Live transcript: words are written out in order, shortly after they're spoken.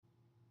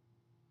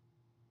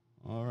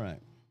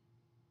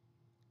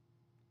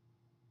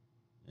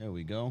There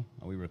we go.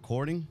 Are we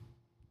recording?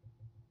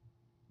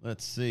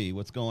 Let's see.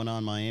 What's going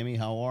on, Miami?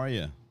 How are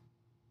you?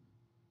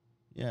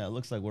 Yeah, it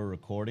looks like we're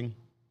recording.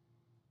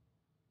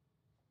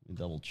 Let me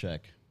double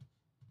check.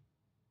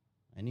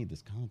 I need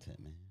this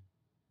content, man.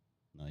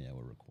 No, yeah,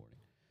 we're recording.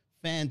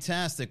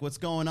 Fantastic. What's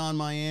going on,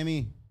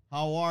 Miami?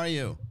 How are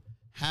you?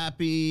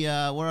 Happy, where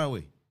are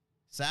we?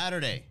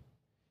 Saturday.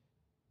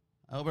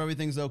 I hope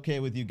everything's okay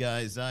with you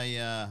guys.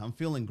 I'm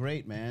feeling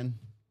great, man.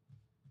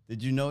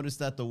 Did you notice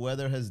that the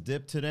weather has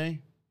dipped today?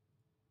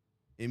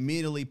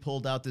 Immediately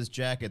pulled out this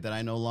jacket that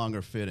I no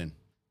longer fit in.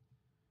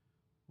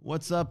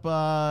 What's up,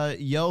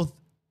 yo,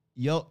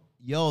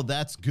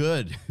 that's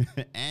good.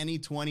 Annie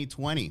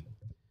 2020.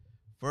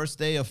 First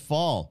day of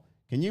fall.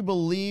 Can you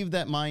believe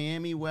that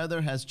Miami weather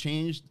has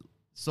changed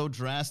so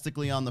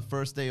drastically on the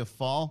first day of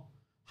fall?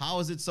 How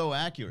is it so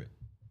accurate?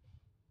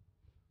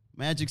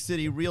 Magic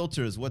City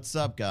Realtors, what's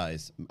up,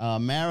 guys?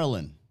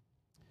 Maryland.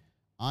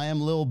 I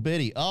am Lil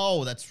Bitty.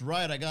 Oh, that's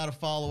right. I got to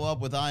follow up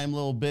with I am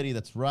Lil Bitty.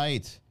 That's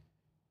right.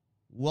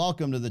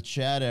 Welcome to the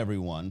chat,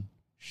 everyone.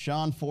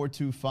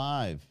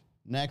 Sean425.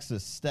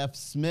 Nexus. Steph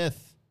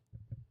Smith.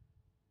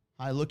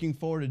 Hi, looking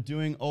forward to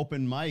doing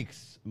open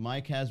mics.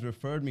 Mike has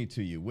referred me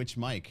to you. Which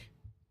Mike?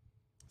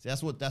 See,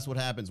 that's what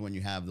happens when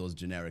you have those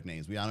generic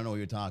names. I don't know what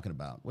you're talking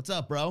about. What's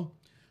up, bro?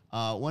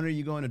 When are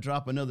you going to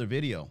drop another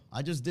video?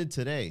 I just did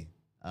today.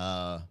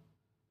 I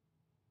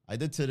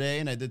did today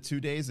and I did 2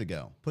 days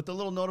ago. Put the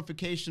little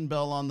notification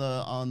bell on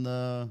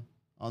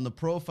the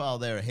profile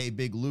there. Hey,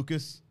 Big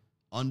Lucas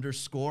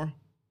 _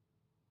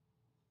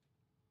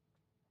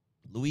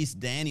 Luis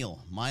Daniel,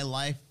 my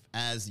life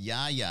as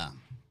Yaya.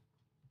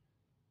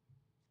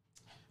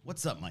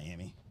 What's up,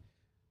 Miami?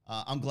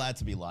 I'm glad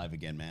to be live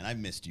again, man. I've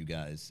missed you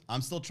guys.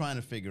 I'm still trying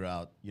to figure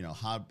out,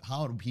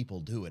 how do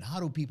people do it? How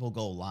do people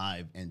go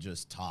live and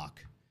just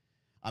talk?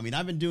 I mean,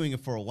 I've been doing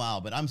it for a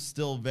while, but I'm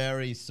still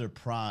very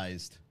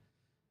surprised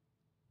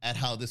at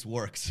how this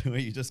works.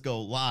 You just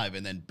go live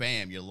and then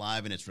bam, you're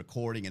live and it's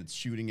recording and it's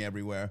shooting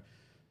everywhere.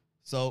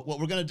 So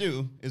what we're going to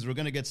do is we're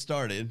going to get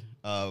started,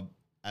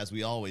 as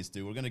we always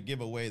do. We're going to give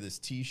away this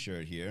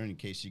t-shirt here in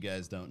case you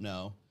guys don't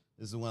know.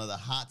 This is one of the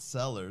hot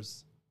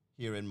sellers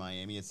here in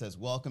Miami. It says,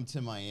 "Welcome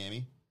to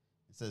Miami."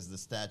 It says the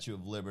Statue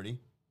of Liberty.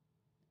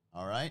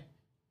 All right.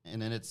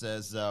 And then it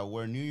says,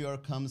 "Where New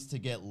York comes to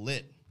get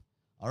lit."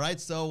 All right.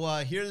 So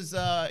here's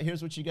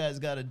what you guys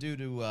got to do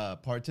to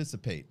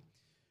participate.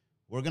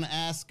 We're going to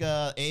ask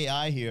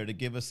AI here to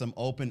give us some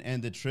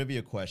open-ended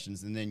trivia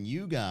questions, and then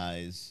you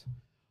guys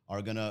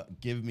are going to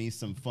give me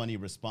some funny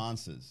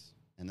responses.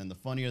 And then the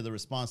funnier the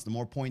response, the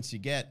more points you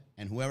get,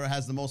 and whoever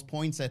has the most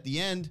points at the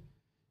end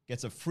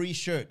gets a free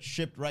shirt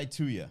shipped right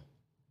to you.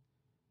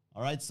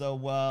 All right, so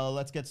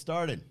let's get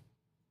started.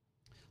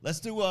 Let's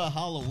do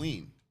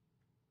Halloween,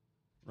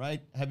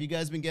 right? Have you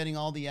guys been getting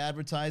all the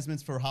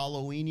advertisements for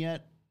Halloween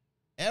yet?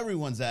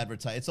 Everyone's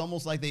advertising. It's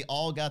almost like they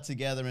all got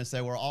together and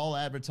said, we're all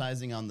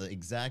advertising on the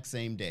exact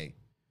same day,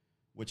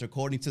 which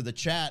according to the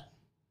chat,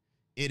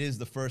 it is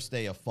the first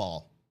day of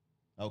fall,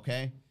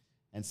 okay?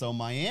 And so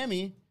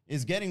Miami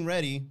is getting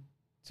ready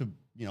to,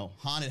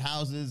 haunted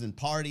houses and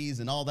parties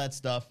and all that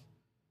stuff.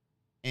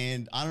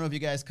 And I don't know if you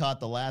guys caught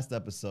the last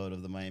episode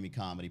of the Miami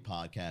Comedy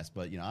Podcast,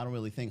 but, I don't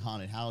really think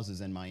haunted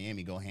houses and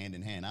Miami go hand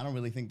in hand. I don't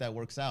really think that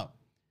works out,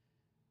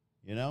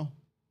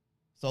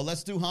 So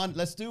let's do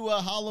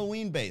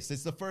Halloween based.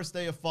 It's the first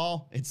day of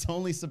fall. It's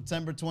only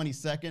September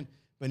 22nd.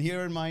 But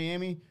here in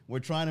Miami, we're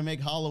trying to make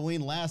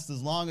Halloween last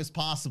as long as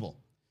possible.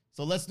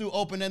 So let's do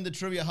open-ended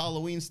trivia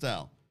Halloween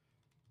style.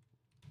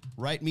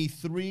 Write me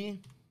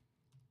 3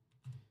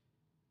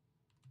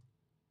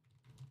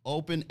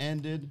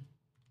 open-ended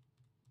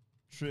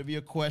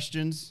trivia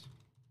questions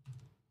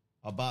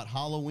about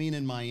Halloween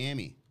in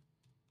Miami.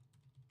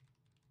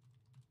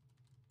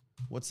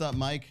 What's up,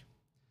 Mike?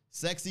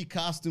 Sexy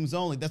costumes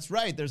only. That's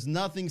right. There's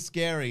nothing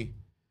scary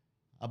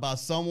about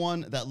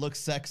someone that looks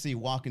sexy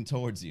walking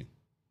towards you.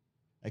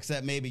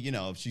 Except maybe,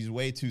 if she's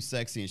way too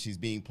sexy and she's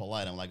being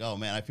polite, I'm like, oh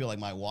man, I feel like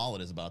my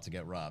wallet is about to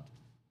get robbed.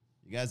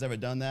 You guys ever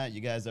done that?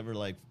 You guys ever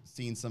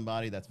seen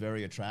somebody that's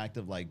very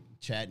attractive,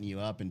 chatting you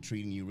up and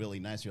treating you really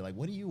nice? You're like,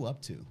 what are you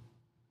up to?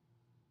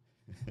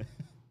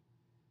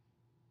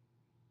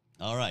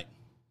 All right.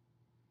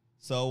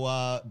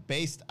 So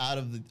based out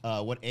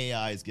of what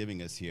AI is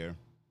giving us here,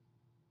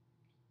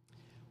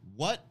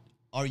 what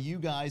are you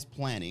guys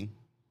planning?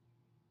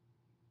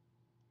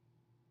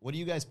 What are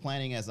you guys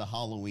planning as a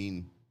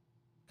Halloween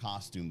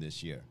costume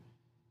this year?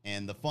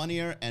 And the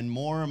funnier and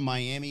more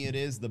Miami it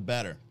is, the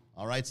better.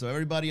 All right, so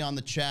everybody on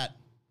the chat,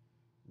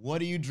 what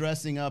are you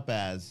dressing up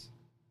as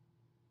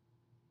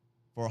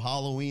for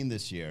Halloween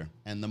this year?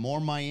 And the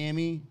more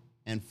Miami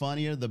and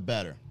funnier, the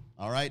better.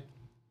 All right,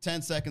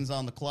 10 seconds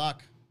on the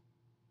clock.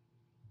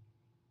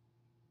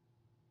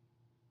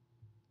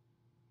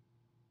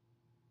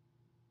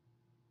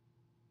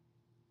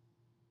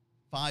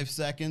 5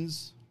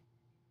 seconds.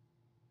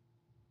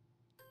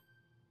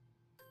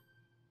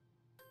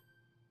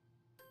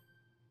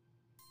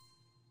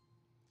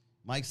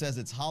 Mike says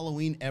it's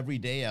Halloween every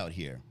day out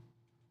here.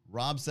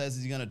 Rob says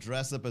he's going to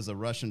dress up as a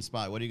Russian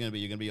spy. What are you going to be?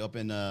 You're going to be up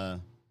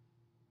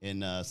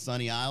in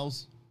Sunny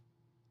Isles?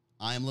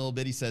 I am Little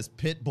Bitty says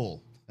Pitbull.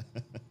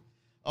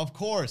 Of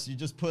course, you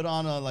just put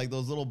on like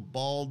those little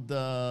bald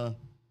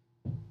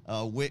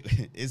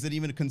wig. Is it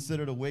even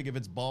considered a wig if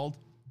it's bald?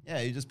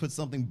 Yeah, you just put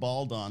something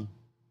bald on,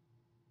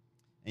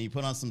 and you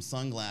put on some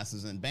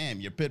sunglasses, and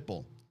bam, you're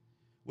Pitbull.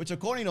 Which,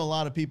 according to a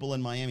lot of people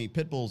in Miami,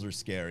 pit bulls are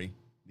scary,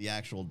 the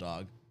actual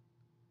dog.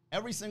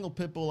 Every single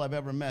pit bull I've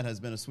ever met has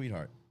been a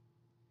sweetheart.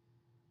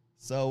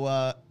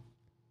 So,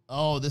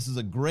 oh, this is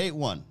a great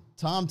one.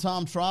 Tom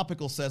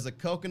Tropical says a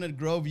Coconut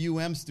Grove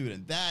UM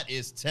student. That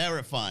is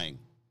terrifying.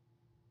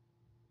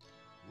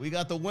 We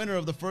got the winner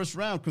of the first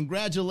round.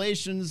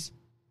 Congratulations,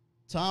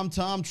 Tom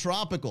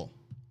Tropical.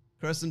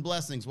 Curse and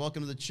blessings.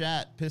 Welcome to the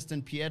chat.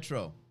 Piston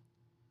Pietro.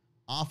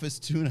 Office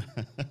Tuna.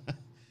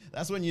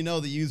 That's when you know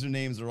the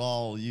usernames are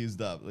all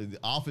used up. The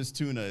Office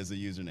Tuna is a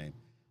username.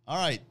 All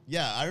right.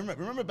 Yeah, I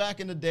remember back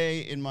in the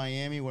day in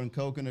Miami when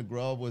Coconut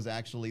Grove was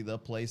actually the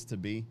place to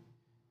be.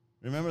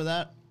 Remember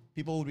that?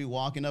 People would be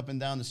walking up and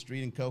down the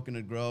street in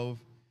Coconut Grove.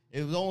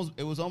 It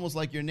was almost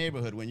like your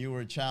neighborhood when you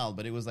were a child,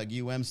 but it was like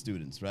UM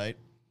students, right?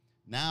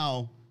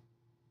 Now,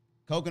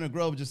 Coconut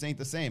Grove just ain't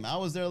the same. I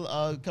was there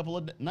a couple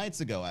of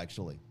nights ago,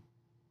 actually.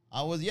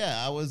 I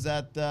was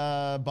at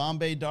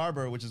Bombay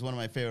Darbar, which is one of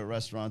my favorite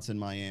restaurants in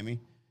Miami.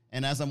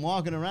 And as I'm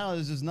walking around,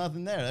 there's just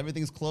nothing there.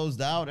 Everything's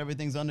closed out.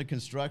 Everything's under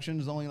construction.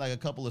 There's only like a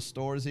couple of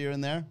stores here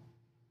and there.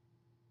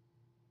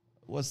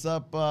 What's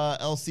up,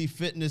 LC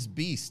Fitness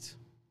Beast?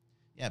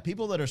 Yeah,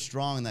 people that are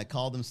strong and that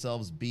call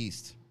themselves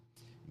Beast.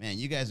 Man,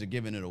 you guys are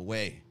giving it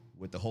away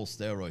with the whole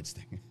steroids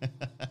thing.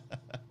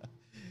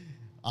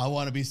 I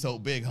want to be so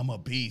big, I'm a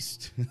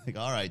beast. Like,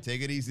 all right,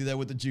 take it easy there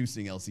with the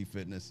juicing, LC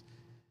Fitness.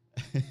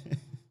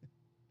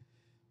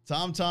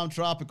 Tom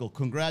Tropical,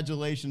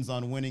 congratulations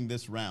on winning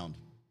this round.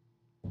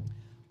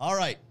 All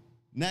right,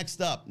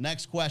 next up,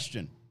 next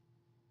question.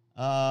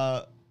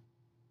 What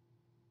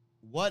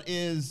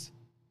is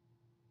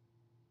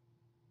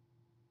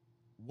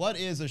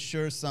a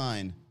sure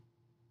sign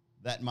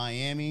that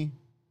Miami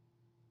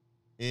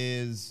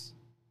is...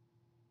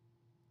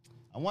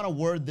 I want to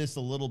word this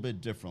a little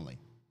bit differently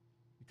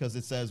because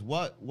it says,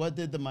 what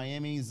did the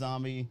Miami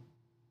zombie...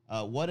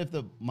 what if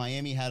the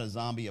Miami had a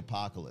zombie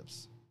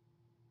apocalypse?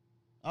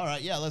 All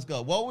right, yeah, let's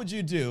go. What would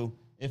you do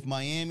if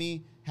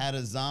Miami had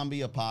a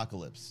zombie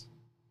apocalypse?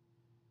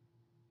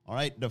 All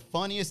right, the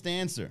funniest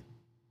answer.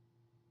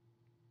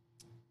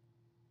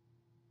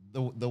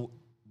 The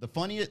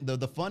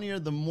funnier,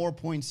 the more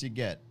points you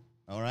get.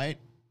 All right?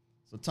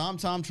 So Tom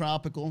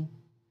Tropical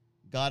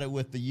got it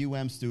with the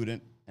UM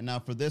student. And now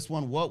for this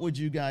one, what would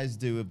you guys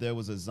do if there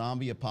was a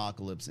zombie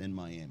apocalypse in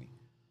Miami?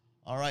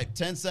 All right,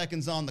 10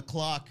 seconds on the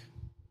clock.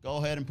 Go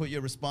ahead and put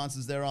your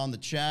responses there on the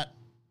chat.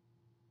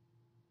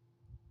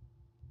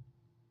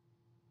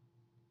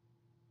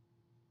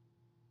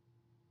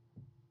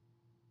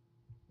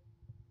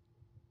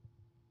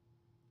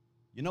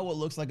 You know what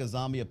looks like a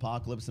zombie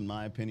apocalypse, in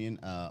my opinion?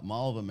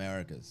 Mall of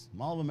Americas.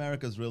 Mall of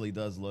Americas really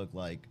does look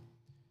like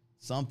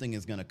something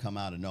is going to come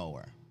out of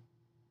nowhere,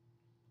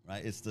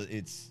 right?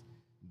 It's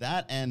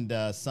that and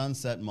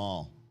Sunset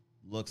Mall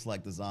looks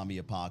like the zombie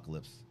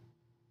apocalypse.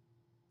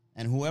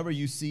 And whoever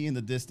you see in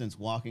the distance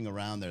walking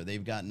around there,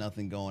 they've got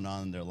nothing going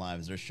on in their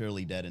lives. They're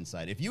surely dead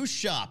inside. If you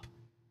shop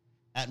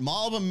at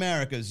Mall of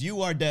Americas,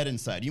 you are dead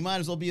inside. You might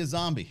as well be a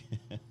zombie.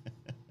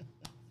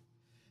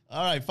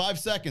 All right, 5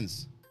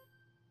 seconds.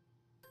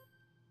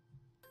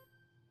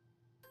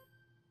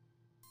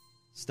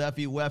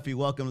 Steffi Weffy,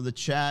 welcome to the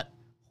chat.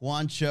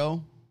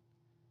 Juancho,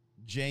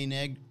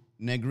 J.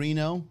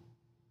 Negrino,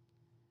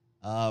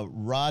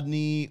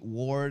 Rodney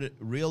Ward,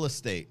 Real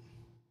Estate.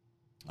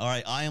 All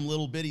right, I am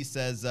Little Bitty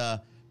says,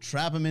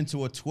 trap him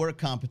into a twerk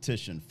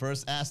competition.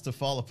 First ass to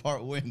fall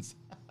apart wins.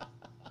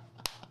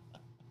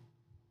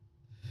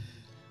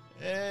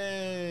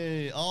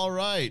 Hey, all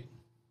right.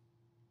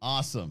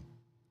 Awesome.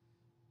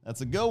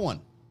 That's a good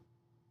one.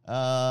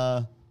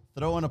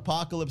 Throw an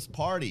apocalypse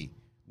party.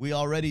 We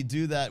already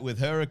do that with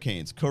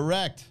hurricanes.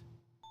 Correct.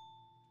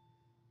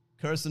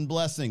 Curse and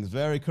blessings.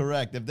 Very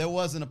correct. If there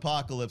was an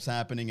apocalypse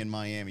happening in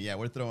Miami, yeah,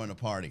 we're throwing a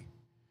party.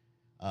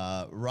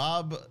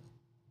 Rob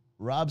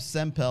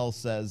Sempel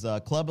says,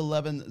 Club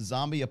 11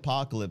 zombie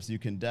apocalypse. You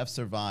can def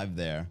survive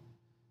there.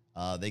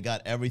 They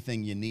got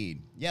everything you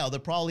need. Yeah, they'll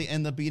probably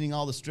end up eating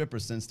all the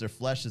strippers since their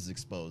flesh is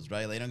exposed,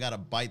 right? They don't got to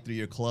bite through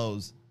your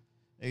clothes.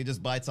 They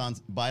just bite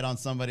on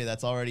somebody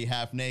that's already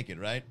half naked,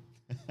 right?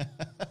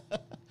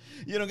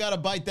 You don't got to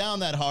bite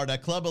down that hard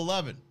at Club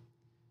 11.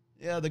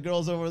 Yeah, the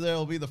girls over there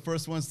will be the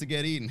first ones to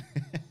get eaten.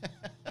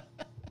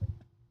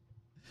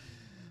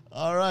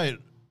 All right.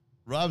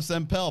 Rob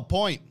Sempel,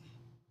 point.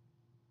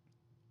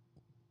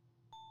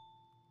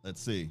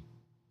 Let's see.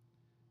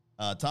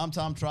 Tom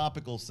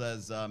Tropical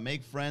says,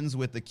 make friends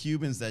with the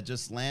Cubans that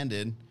just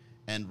landed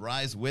and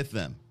rise with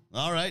them.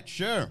 All right,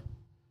 sure.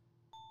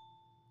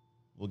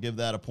 We'll give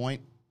that a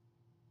point.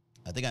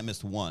 I think I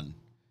missed one.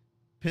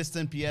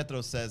 Piston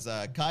Pietro says,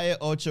 Calle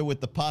Ocho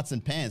with the pots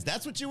and pans.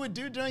 That's what you would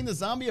do during the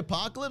zombie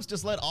apocalypse?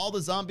 Just let all the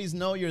zombies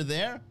know you're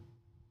there?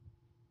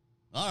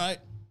 All right.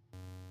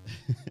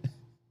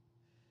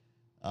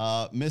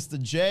 Mr.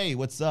 J,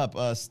 what's up?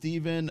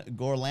 Steven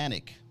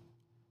Gorlanick.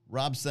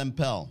 Rob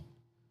Sempel.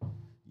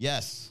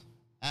 Yes,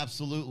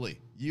 absolutely.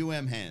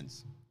 UM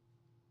hands.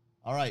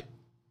 All right.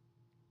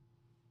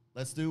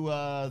 Let's do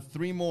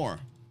 3 more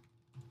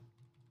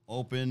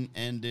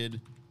open-ended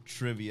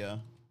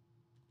trivia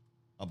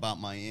about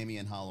Miami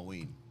and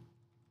Halloween.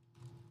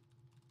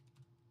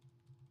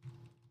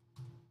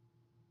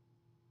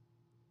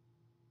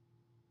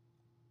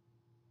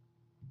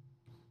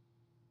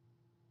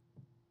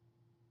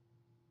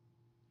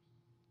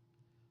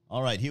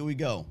 All right, here we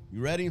go.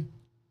 You ready?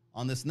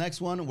 On this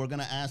next one, we're going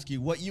to ask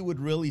you what you would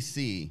really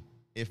see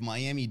if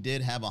Miami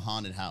did have a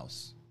haunted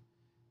house.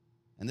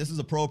 And this is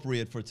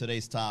appropriate for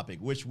today's topic,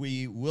 which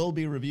we will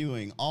be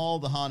reviewing all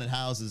the haunted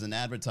houses and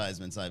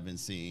advertisements I've been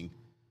seeing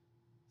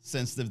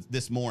since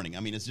this morning.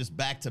 I mean, it's just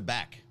back to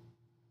back.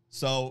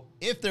 So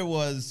if there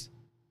was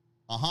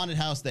a haunted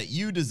house that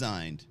you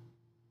designed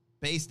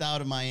based out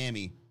of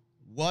Miami,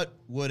 what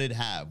would it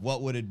have?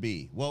 What would it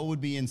be? What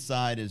would be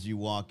inside as you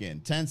walk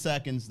in? 10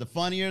 seconds. The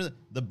funnier,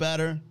 the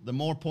better, the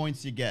more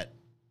points you get.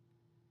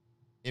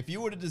 If you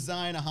were to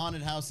design a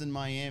haunted house in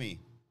Miami,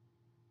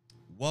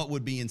 what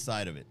would be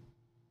inside of it?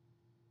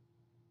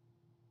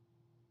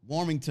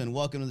 Warmington,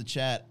 welcome to the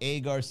chat. A.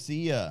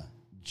 Garcia,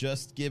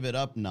 just give it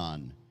up,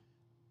 none.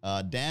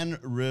 Dan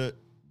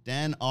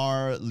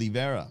R.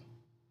 Rivera,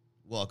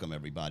 welcome,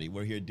 everybody.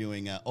 We're here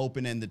doing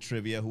open-ended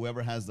trivia.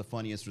 Whoever has the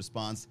funniest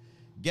response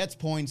gets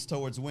points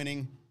towards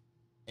winning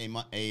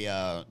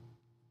a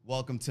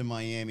Welcome to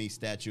Miami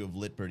Statue of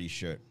Liberty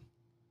shirt.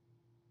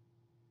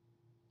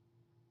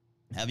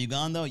 Have you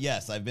gone, though?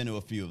 Yes, I've been to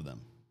a few of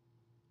them.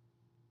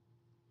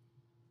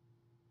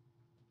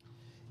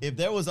 If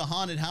there was a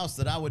haunted house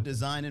that I would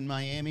design in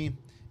Miami,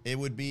 it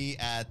would be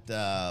at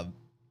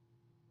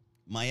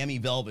Miami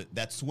Velvet,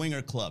 that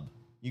swinger club.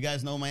 You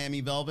guys know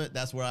Miami Velvet?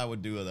 That's where I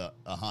would do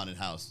a haunted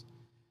house.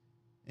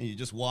 And you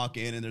just walk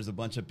in, and there's a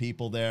bunch of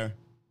people there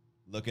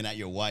looking at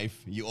your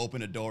wife. You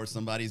open a door,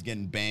 somebody's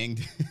getting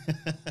banged.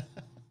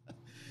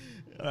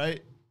 All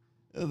right?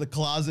 The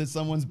closet,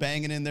 someone's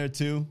banging in there,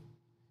 too.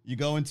 You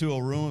go into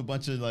a room, a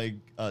bunch of, like,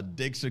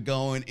 dicks are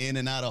going in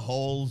and out of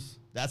holes.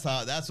 That's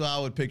how I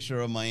would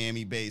picture a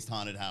Miami-based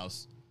haunted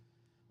house.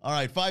 All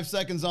right, 5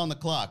 seconds on the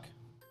clock.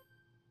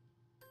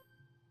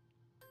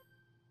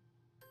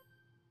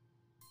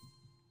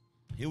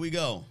 Here we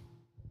go.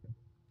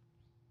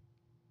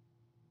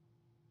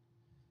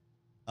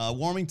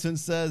 Warmington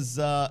says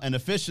a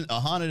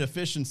haunted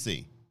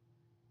efficiency.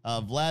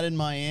 Vlad in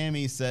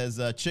Miami says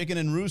chicken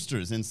and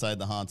roosters inside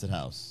the haunted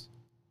house.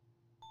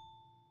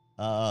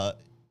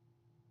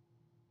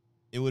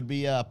 It would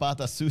be a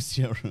pata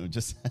sucia room.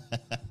 Just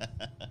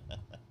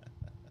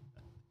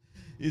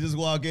you just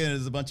walk in,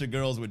 there's a bunch of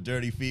girls with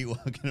dirty feet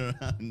walking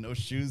around, no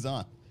shoes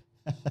on.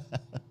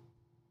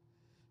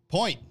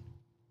 Point.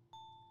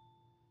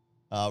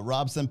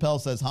 Rob Sempel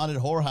says haunted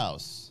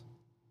whorehouse.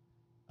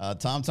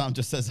 Tom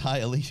just says hi,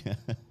 Alicia.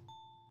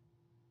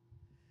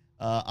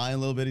 Ian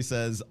Little Bitty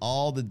says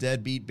all the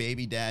deadbeat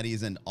baby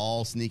daddies and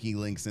all sneaky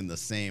links in the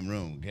same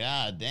room.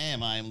 God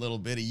damn, Ian Little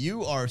Bitty.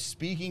 You are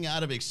speaking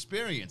out of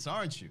experience,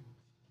 aren't you?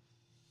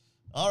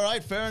 All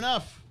right, fair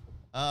enough.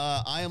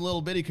 I am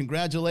Little Bitty.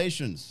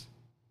 Congratulations.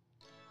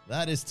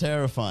 That is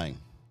terrifying.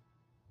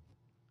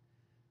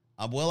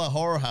 Abuela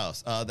Horror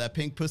House, that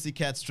Pink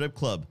Pussycat strip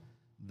club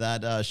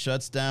that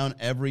shuts down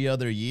every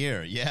other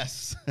year.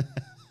 Yes.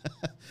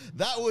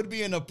 That would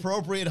be an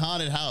appropriate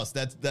haunted house.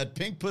 That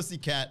Pink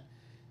Pussycat,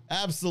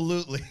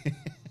 absolutely.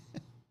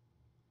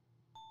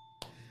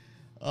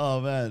 Oh,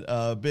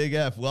 man. Big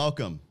F,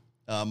 welcome.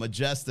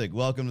 Majestic,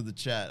 welcome to the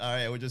chat. All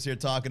right, we're just here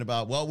talking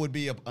about what would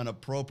be an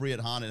appropriate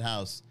haunted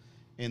house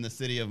in the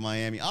city of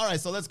Miami. All right,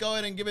 so let's go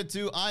ahead and give it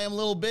to I Am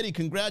Little Bitty.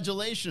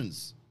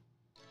 Congratulations.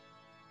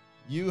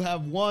 You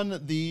have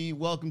won the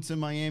Welcome to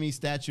Miami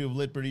Statue of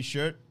Liberty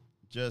shirt.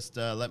 Just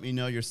let me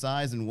know your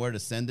size and where to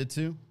send it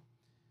to.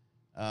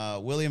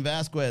 William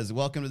Vasquez,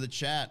 welcome to the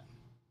chat.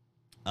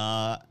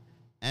 And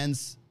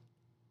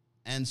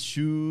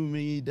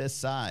Shumi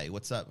Desai,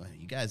 what's up?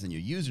 You guys and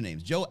your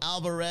usernames. Joe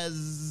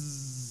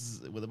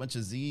Alvarez with a bunch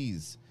of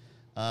Z's.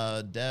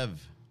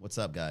 Dev, what's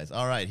up, guys?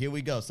 All right, here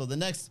we go. So the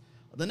next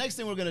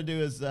thing we're gonna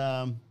do is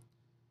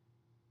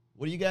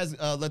what do you guys?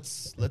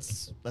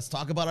 Let's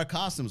talk about our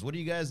costumes. What are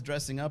you guys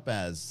dressing up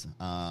as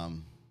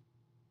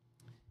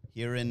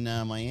here in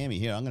Miami?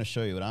 Here, I'm gonna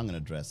show you what I'm gonna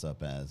dress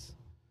up as.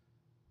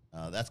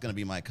 That's gonna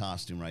be my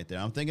costume right there.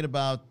 I'm thinking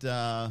about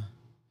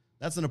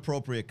that's an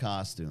appropriate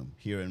costume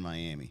here in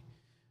Miami.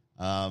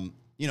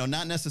 You know,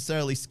 not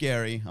necessarily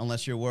scary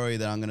unless you're worried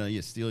that I'm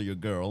gonna steal your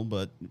girl,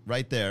 but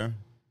right there.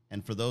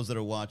 And for those that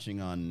are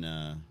watching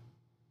on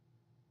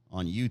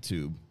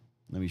YouTube,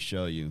 let me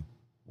show you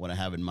what I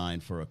have in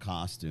mind for a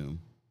costume.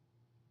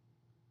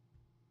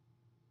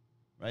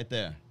 Right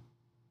there.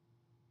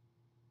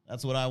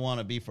 That's what I want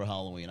to be for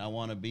Halloween. I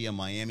want to be a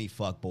Miami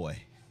fuckboy.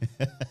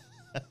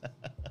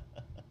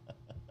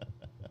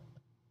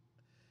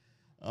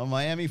 A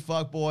Miami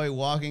fuckboy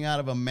walking out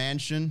of a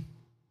mansion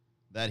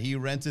that he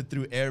rented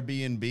through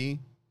Airbnb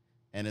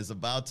and is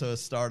about to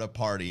start a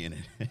party in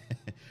it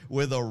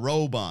with a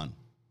robe on.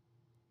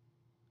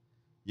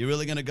 You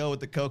really going to go with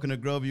the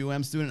Coconut Grove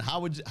UM student? How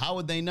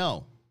would they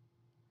know?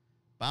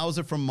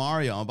 Bowser from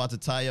Mario. I'm about to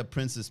tie up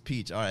Princess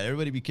Peach. All right,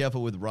 everybody be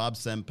careful with Rob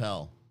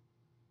Sempel.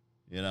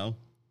 You know?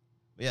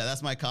 But yeah,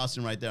 that's my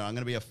costume right there. I'm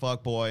going to be a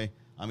fuckboy.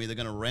 I'm either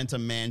going to rent a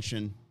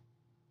mansion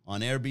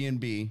on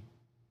Airbnb,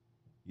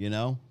 you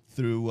know,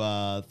 through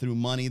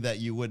money that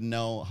you wouldn't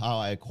know how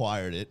I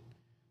acquired it.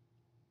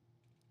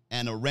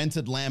 And a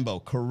rented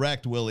Lambo.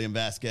 Correct, William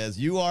Vasquez.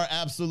 You are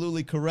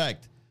absolutely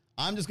correct.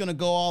 I'm just going to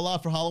go all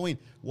out for Halloween.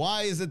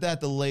 Why is it that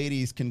the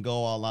ladies can go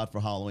all out for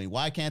Halloween?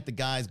 Why can't the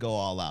guys go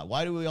all out?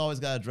 Why do we always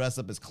got to dress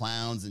up as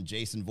clowns and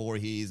Jason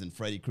Voorhees and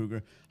Freddy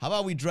Krueger? How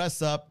about we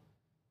dress up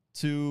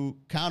to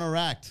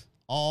counteract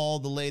all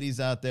the ladies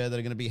out there that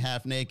are going to be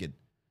half naked,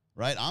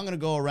 right? I'm going to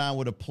go around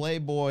with a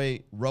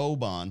Playboy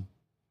robe on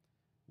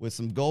with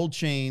some gold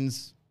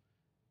chains,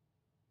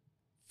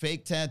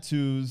 fake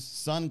tattoos,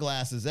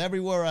 sunglasses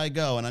everywhere I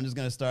go, and I'm just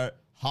going to start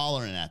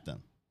hollering at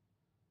them.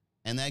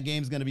 And that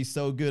game's going to be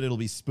so good, it'll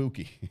be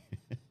spooky.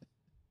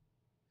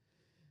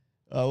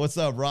 What's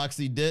up,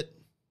 Roxy Ditt?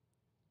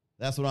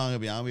 That's what I'm going to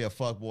be. I'm going to be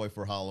a fuckboy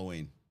for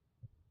Halloween.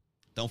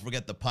 Don't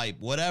forget the pipe.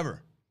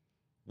 Whatever.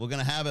 We're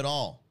going to have it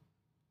all.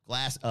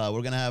 Glass. We're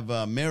going to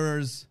have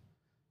mirrors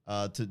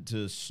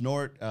to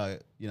snort,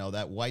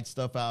 that white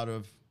stuff out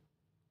of.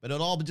 But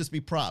it'll all just be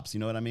props.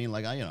 You know what I mean?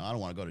 Like, I don't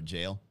want to go to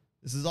jail.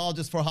 This is all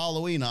just for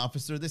Halloween,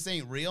 officer. This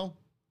ain't real.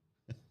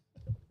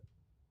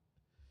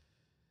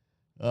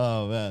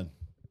 Oh, man.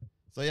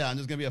 So, yeah, I'm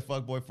just going to be a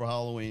fuckboy for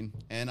Halloween.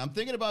 And I'm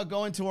thinking about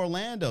going to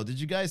Orlando. Did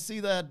you guys see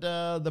that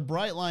the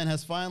Brightline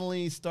has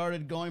finally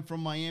started going from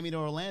Miami to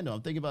Orlando?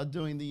 I'm thinking about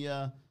doing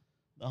the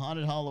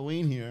haunted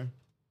Halloween here.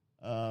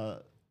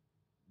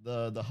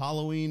 The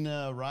Halloween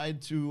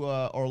ride to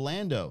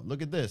Orlando.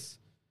 Look at this.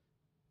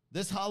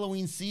 This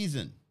Halloween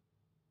season,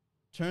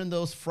 turn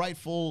those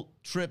frightful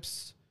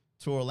trips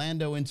to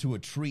Orlando into a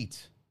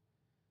treat.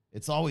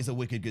 It's always a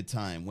wicked good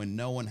time when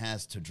no one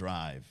has to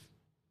drive.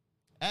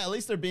 At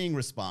least they're being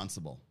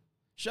responsible.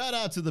 Shout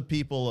out to the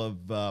people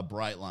of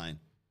Brightline.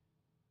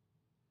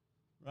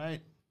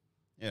 Right?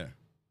 Here.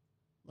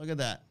 Look at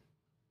that.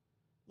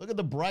 Look at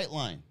the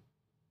Brightline.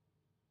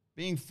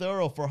 Being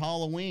thorough for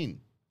Halloween.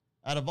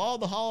 Out of all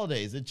the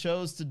holidays, it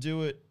chose to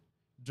do it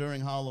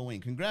during Halloween.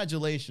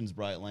 Congratulations,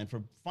 Brightline,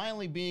 for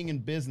finally being in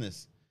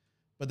business.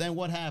 But then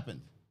what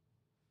happened?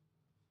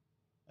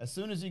 As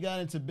soon as you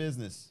got into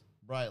business,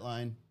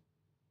 Brightline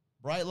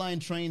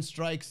train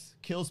strikes,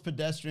 kills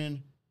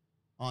pedestrian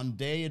on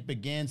day it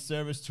began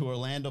service to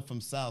Orlando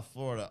from South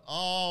Florida.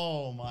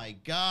 Oh, my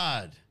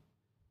God.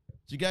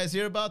 Did you guys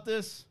hear about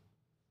this?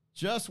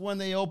 Just when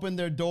they opened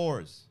their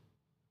doors,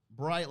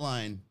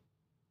 Brightline.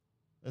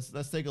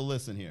 Let's take a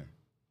listen here.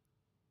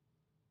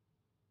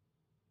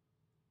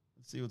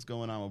 Let's see what's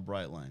going on with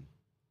Brightline.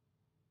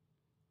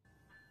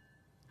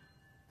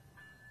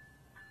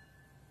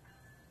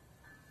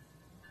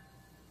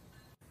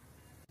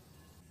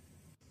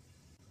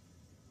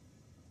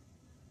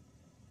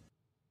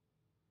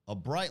 A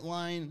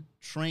Brightline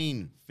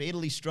train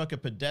fatally struck a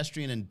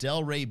pedestrian in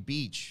Delray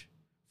Beach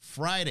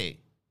Friday,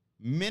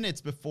 minutes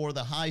before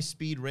the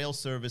high-speed rail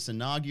service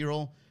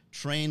inaugural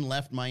train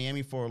left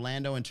Miami for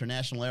Orlando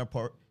International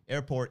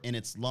Airport in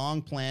its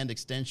long-planned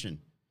extension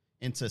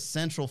into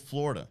Central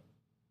Florida.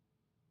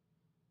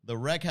 The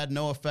wreck had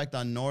no effect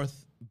on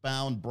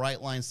northbound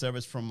Brightline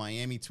service from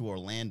Miami to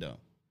Orlando.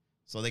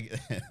 So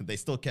they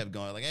still kept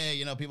going, like,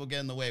 hey, people get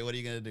in the way. What are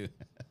you going to do?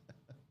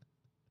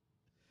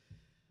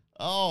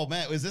 Oh,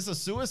 man, was this a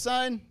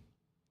suicide?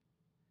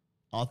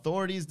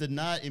 Authorities did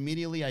not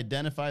immediately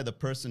identify the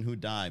person who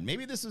died.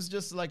 Maybe this is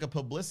just like a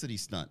publicity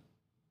stunt.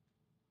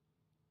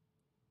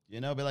 Be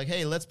like,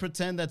 hey, let's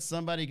pretend that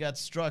somebody got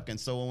struck. And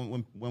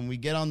so when we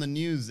get on the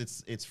news,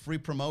 it's free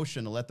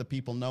promotion to let the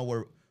people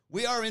know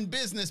we are in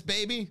business,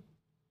 baby.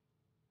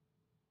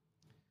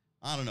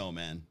 I don't know,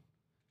 man.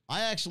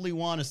 I actually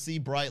want to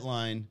see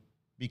Brightline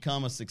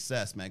become a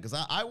success, man, because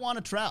I want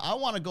to travel. I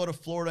want to go to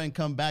Florida and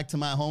come back to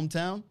my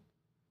hometown.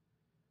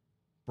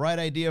 Bright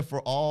idea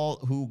for all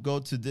who go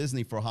to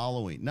Disney for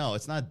Halloween. No,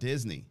 it's not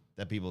Disney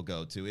that people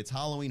go to. It's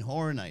Halloween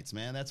Horror Nights,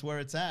 man. That's where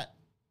it's at.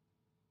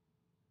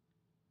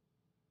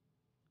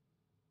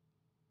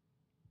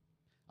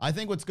 I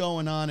think what's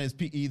going on is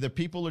either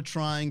people are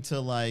trying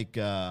to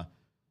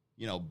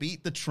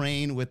beat the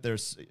train with their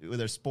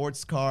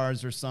sports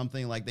cars or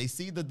something. Like they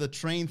see the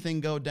train thing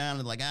go down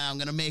and like, I'm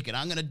going to make it.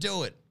 I'm going to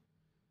do it.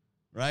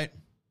 Right?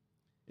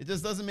 It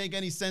just doesn't make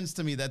any sense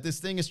to me that this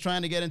thing is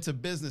trying to get into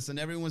business and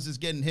everyone's just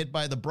getting hit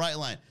by the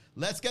Brightline.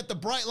 Let's get the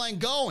Brightline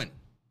going.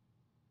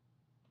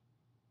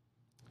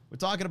 We're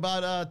talking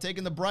about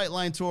taking the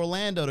Brightline to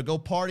Orlando to go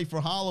party for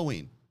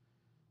Halloween.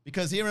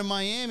 Because here in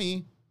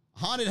Miami,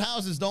 haunted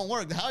houses don't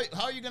work. How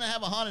are you going to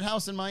have a haunted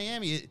house in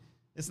Miami?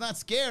 It's not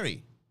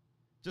scary.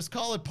 Just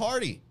call it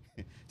party.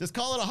 Just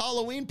call it a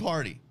Halloween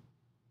party.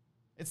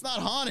 It's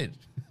not haunted.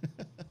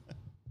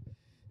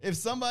 If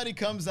somebody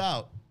comes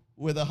out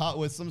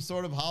with some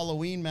sort of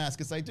Halloween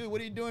mask, it's like, dude,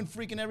 what are you doing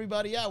freaking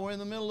everybody out? We're in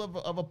the middle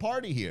of a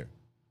party here.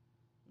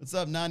 What's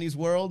up, Nani's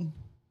World?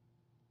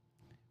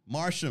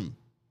 Marsham.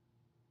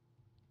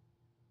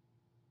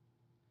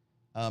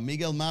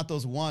 Miguel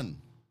Matos 1.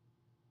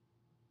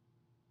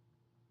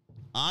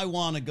 I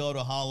want to go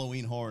to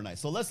Halloween Horror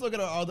Nights. So let's look at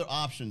our other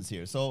options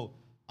here. So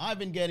I've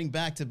been getting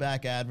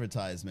back-to-back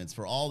advertisements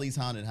for all these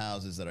haunted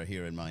houses that are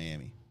here in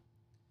Miami.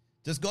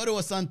 Just go to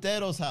a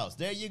Santero's house.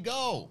 There you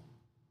go.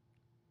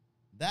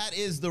 That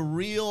is the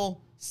real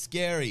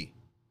scary.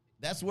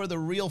 That's where the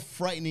real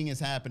frightening is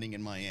happening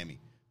in Miami.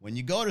 When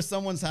you go to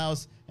someone's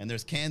house and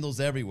there's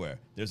candles everywhere,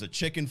 there's a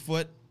chicken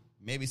foot,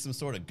 maybe some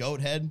sort of goat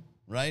head,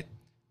 right?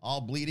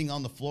 All bleeding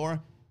on the floor.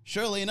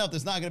 Surely enough,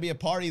 there's not going to be a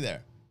party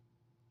there.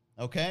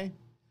 Okay?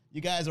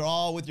 You guys are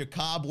all with your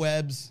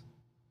cobwebs,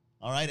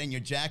 all right, and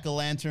your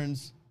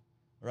jack-o'-lanterns,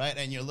 right,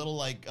 and your little,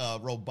 like,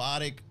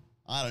 robotic,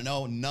 I don't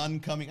know, nun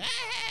coming.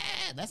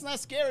 That's not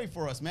scary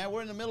for us, man.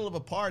 We're in the middle of a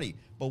party.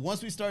 But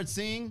once we start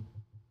seeing,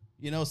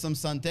 some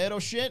Santero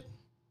shit,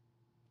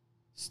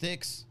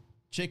 sticks,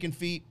 chicken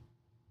feet,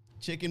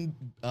 chicken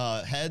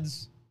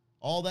heads,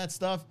 all that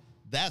stuff,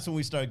 that's when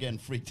we start getting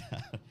freaked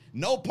out.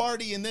 No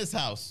party in this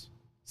house.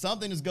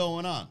 Something is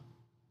going on.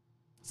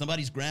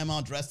 Somebody's grandma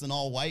dressed in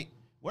all white.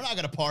 We're not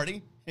going to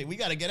party. Hey, we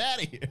got to get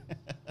out of here.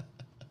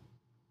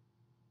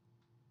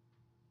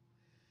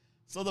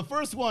 So the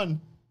first one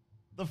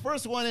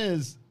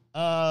is,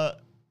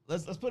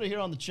 let's put it here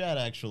on the chat,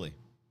 actually.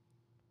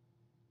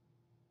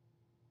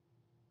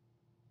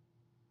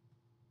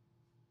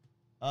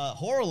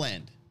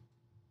 Horrorland.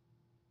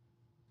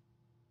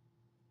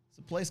 It's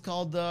a place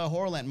called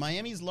Horrorland,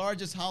 Miami's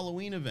largest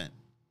Halloween event.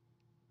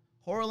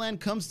 Horrorland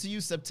comes to you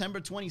September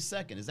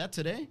 22nd. Is that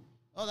today?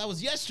 Oh, that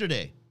was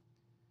yesterday.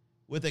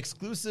 With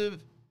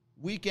exclusive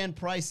weekend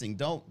pricing.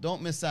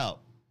 Don't miss out.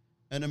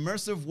 An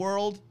immersive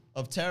world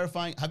of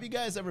terrifying. Have you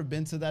guys ever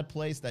been to that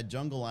place, that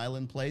Jungle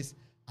Island place?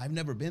 I've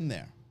never been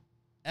there.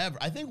 Ever.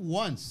 I think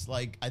once,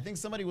 I think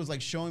somebody was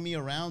showing me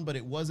around, but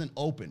it wasn't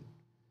open.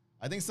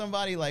 I think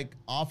somebody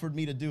offered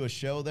me to do a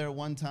show there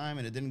one time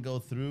and it didn't go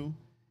through.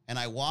 And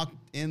I walked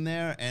in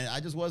there and I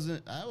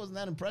wasn't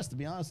that impressed, to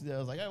be honest with you. I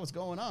was like, hey, what's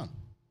going on?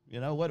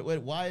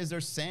 Why is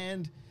there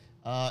sand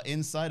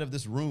inside of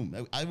this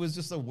room? It was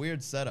just a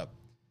weird setup.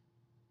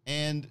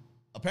 And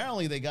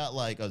apparently they got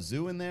a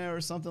zoo in there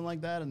or something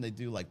like that. And they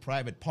do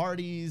private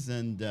parties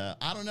and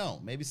I don't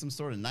know, maybe some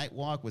sort of night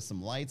walk with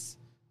some lights.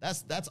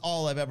 That's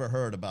all I've ever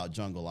heard about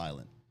Jungle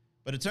Island.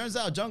 But it turns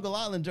out Jungle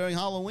Island during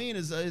Halloween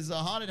is a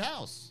haunted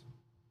house.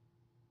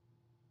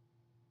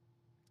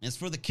 It's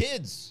for the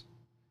kids.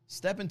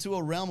 Step into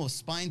a realm of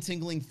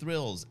spine-tingling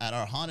thrills at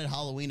our haunted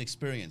Halloween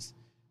experience.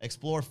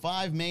 Explore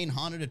 5 main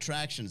haunted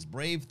attractions,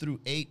 brave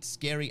through 8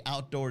 scary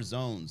outdoor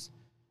zones,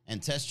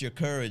 and test your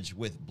courage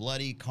with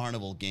bloody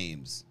carnival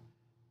games.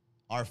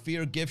 Our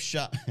fear gift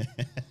shop.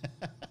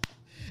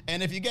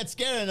 And if you get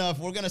scared enough,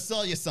 we're going to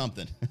sell you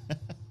something.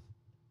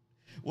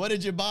 What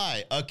did you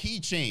buy? A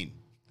keychain.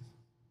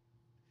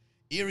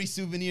 Eerie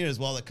souvenirs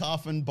while the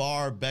Coffin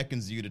Bar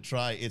beckons you to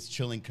try its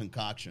chilling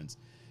concoctions.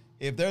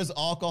 If there's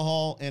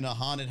alcohol in a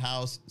haunted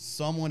house,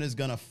 someone is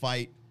going to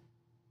fight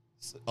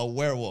a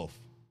werewolf.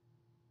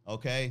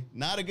 Okay?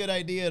 Not a good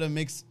idea to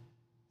mix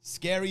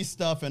scary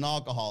stuff and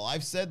alcohol.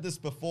 I've said this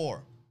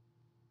before.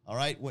 All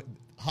right?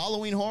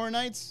 Halloween Horror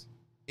Nights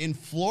in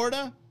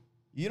Florida,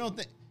 you know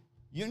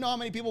how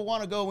many people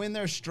want to go in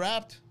there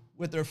strapped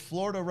with their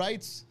Florida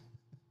rights?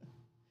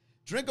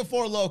 Drink a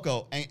Four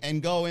Loko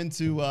and go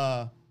into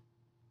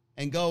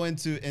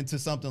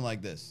something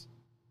like this.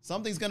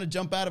 Something's going to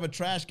jump out of a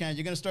trash can.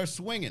 You're going to start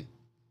swinging.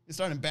 You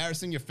start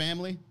embarrassing your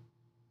family.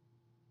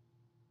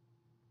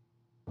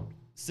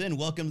 Sin,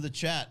 welcome to the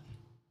chat.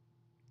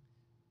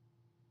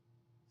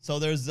 So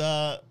there's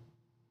a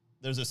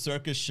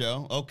circus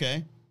show.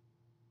 Okay.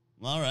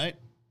 All right.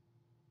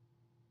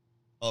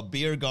 A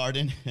beer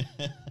garden.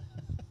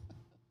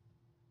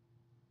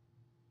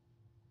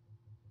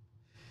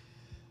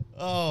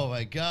 Oh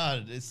my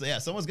God.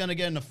 Someone's going to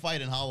get in a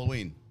fight in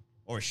Halloween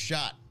or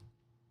shot.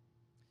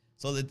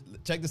 So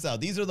check this out.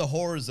 These are the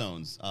horror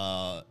zones.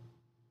 The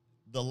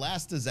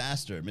last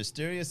disaster,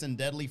 mysterious and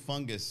deadly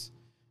fungus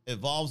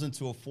evolves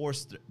into a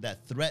force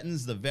that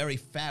threatens the very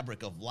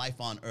fabric of life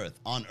on Earth.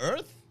 On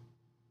Earth?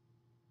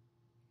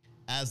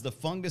 As the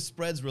fungus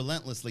spreads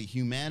relentlessly,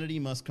 humanity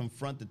must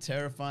confront the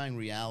terrifying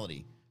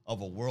reality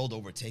of a world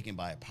overtaken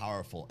by a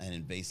powerful and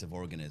invasive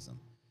organism.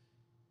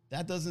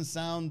 That doesn't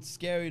sound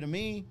scary to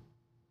me.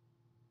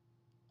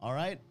 All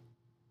right?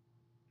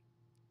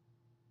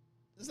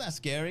 It's not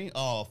scary.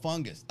 Oh,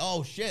 fungus.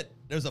 Oh, shit.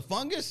 There's a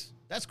fungus?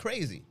 That's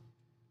crazy.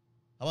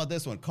 How about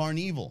this one?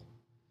 Carnival.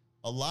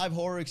 A live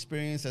horror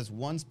experience as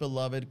once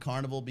beloved,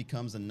 Carnival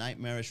becomes a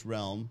nightmarish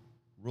realm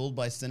ruled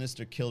by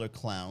sinister killer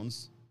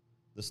clowns.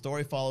 The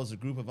story follows a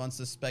group of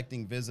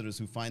unsuspecting visitors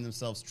who find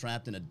themselves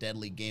trapped in a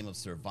deadly game of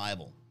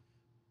survival.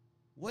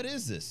 What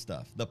is this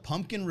stuff? The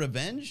Pumpkin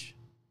Revenge?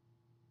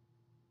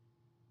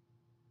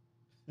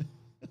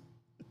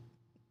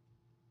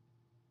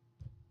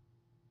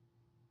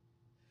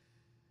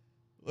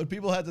 What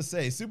people had to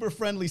say. Super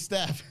friendly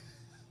staff.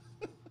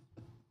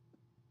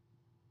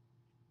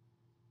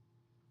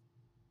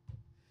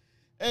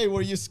 Hey,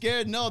 were you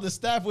scared? No, the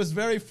staff was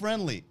very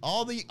friendly.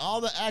 All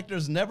the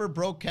actors never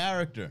broke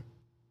character.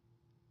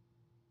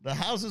 The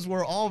houses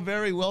were all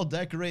very well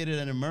decorated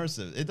and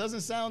immersive. It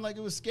doesn't sound like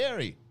it was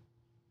scary.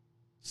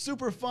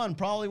 Super fun.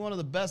 Probably one of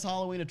the best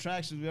Halloween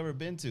attractions we've ever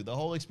been to. The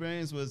whole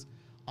experience was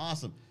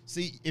awesome.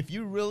 See, if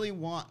you really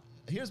want,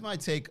 here's my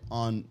take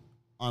on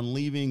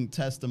leaving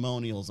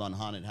testimonials on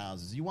haunted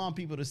houses. You want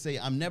people to say,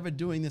 I'm never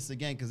doing this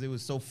again because it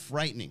was so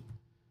frightening.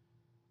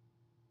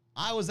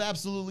 I was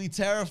absolutely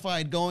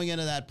terrified going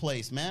into that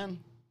place, man.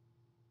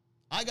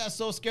 I got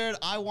so scared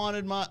I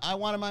wanted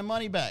my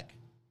money back.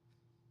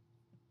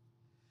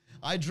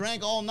 I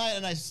drank all night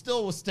and I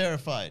still was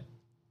terrified.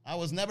 I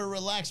was never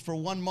relaxed for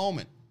one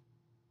moment.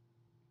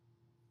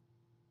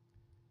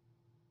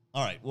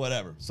 All right,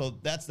 whatever. So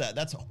that's that.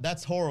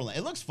 That's Horrorland.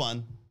 It looks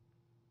fun.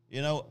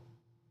 You know,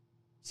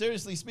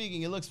 seriously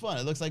speaking, it looks fun.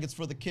 It looks like it's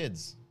for the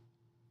kids.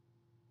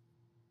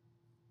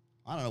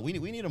 I don't know.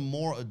 We need a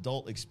more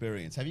adult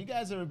experience. Have you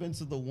guys ever been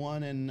to the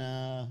one in,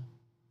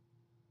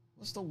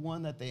 what's the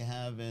one that they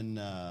have in,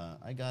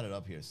 I got it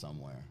up here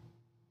somewhere.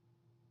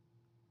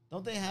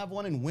 Don't they have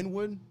one in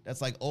Wynwood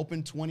that's like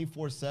open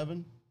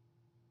 24/7?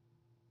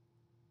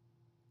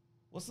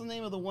 What's the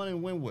name of the one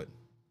in Wynwood?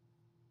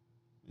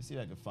 Let me see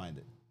if I can find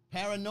it.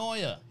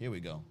 Paranoia. Here we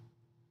go.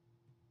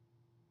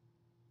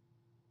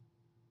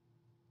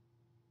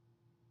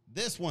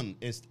 This one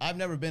is, I've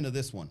never been to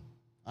this one.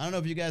 I don't know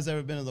if you guys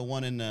ever been to the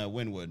one in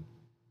Wynwood.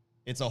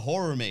 It's a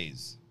horror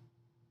maze.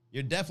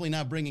 You're definitely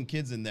not bringing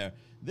kids in there.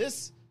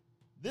 This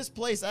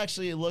place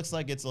actually, it looks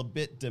like it's a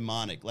bit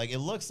demonic. Like, it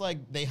looks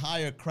like they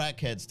hire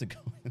crackheads to go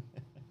in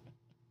there.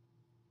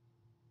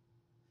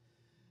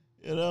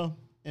 You know?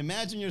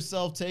 Imagine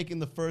yourself taking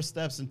the first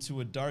steps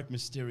into a dark,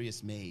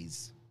 mysterious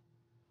maze.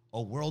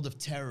 A world of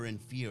terror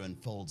and fear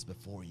unfolds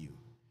before you.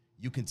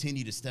 You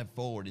continue to step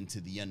forward into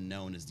the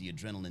unknown as the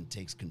adrenaline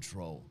takes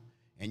control,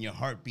 and your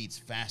heart beats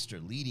faster,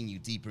 leading you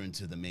deeper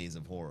into the maze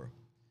of horror.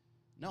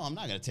 No, I'm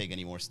not going to take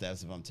any more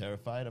steps if I'm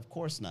terrified. Of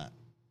course not.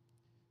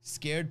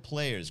 Scared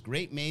players.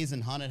 Great maze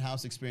and haunted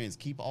house experience.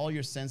 Keep all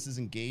your senses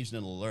engaged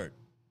and alert.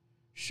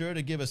 Sure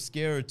to give a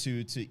scare or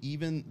two to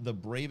even the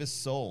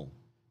bravest soul.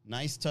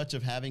 Nice touch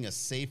of having a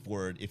safe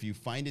word if you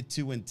find it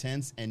too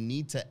intense and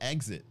need to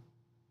exit.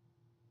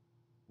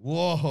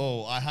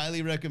 Whoa, I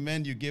highly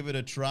recommend you give it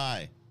a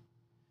try.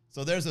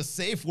 So there's a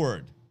safe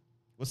word.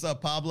 What's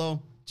up,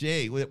 Pablo?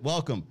 Jay,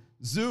 welcome.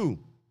 Zoo,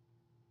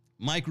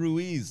 Mike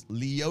Ruiz,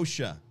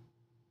 Leosha.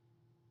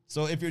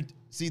 So if you're,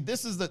 see,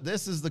 this is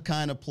the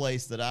kind of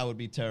place that I would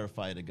be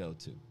terrified to go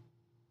to.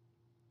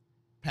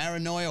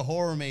 Paranoia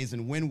Horror Maze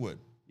in Wynwood.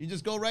 You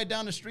just go right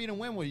down the street in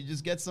Wynwood. You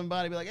just get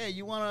somebody, be like, hey,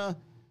 you wanna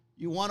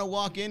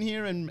walk in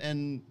here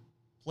and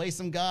play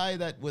some guy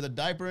that with a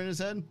diaper in his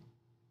head?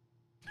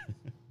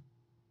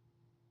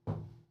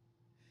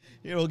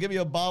 Here, we'll give you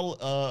a bottle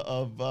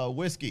of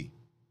whiskey.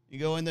 You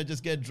go in there,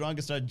 just get drunk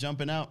and start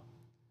jumping out.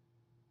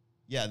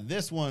 Yeah,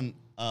 this one,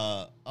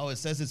 oh, it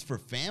says it's for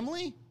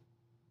family?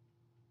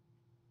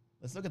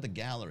 Let's look at the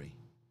gallery.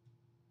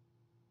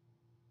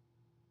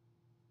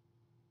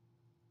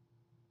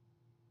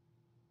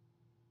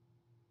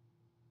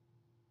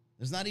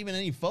 There's not even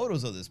any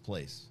photos of this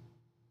place.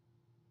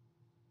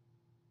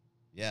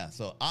 Yeah,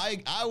 so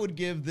I would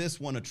give this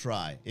one a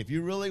try. If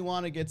you really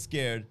want to get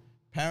scared,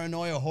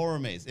 Paranoia Horror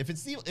Maze. If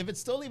it's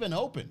still even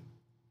open.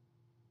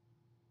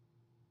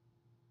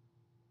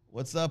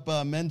 What's up,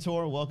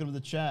 Mentor? Welcome to the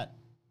chat.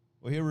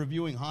 We're here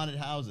reviewing haunted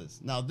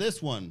houses. Now,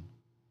 this one,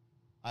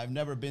 I've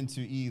never been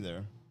to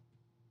either,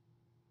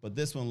 but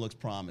this one looks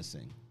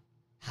promising.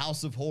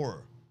 House of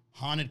Horror,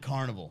 Haunted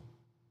Carnival,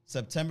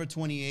 September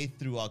 28th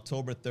through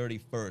October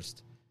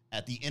 31st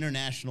at the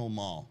International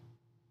Mall.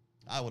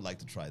 I would like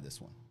to try this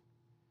one.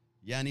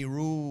 Yanni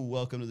Rue,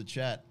 welcome to the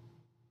chat.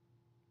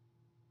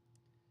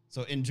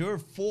 So endure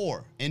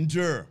four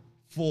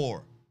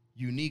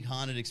unique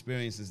haunted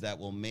experiences that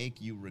will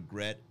make you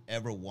regret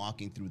ever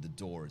walking through the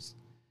doors.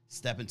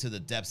 Step into the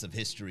depths of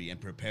history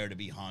and prepare to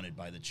be haunted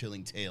by the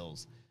chilling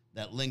tales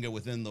that linger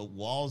within the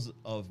walls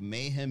of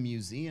Mayhem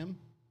Museum,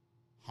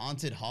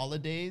 Haunted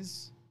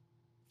Holidays,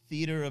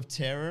 Theater of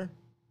Terror,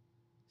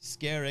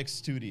 ScareX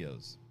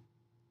Studios.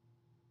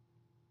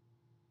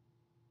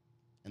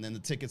 And then the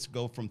tickets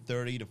go from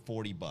 $30 to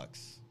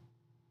 $40.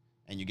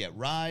 And you get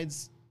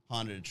rides,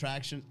 haunted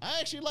attraction. I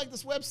actually like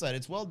this website.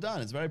 It's well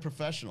done. It's very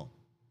professional.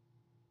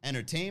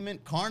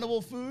 Entertainment,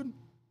 carnival food.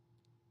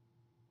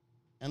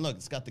 And look,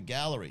 it's got the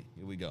gallery.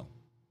 Here we go.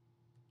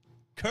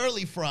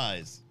 Curly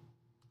fries.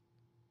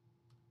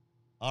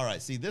 All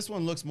right, see, this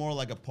one looks more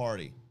like a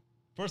party.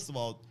 First of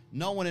all,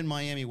 no one in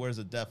Miami wears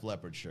a Def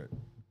Leppard shirt.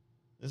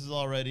 This is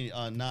already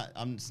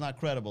it's not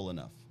credible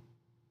enough.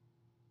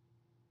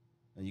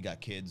 And you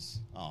got kids.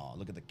 Oh,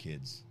 look at the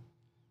kids.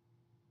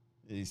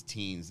 These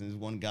teens. There's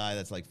one guy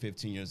that's like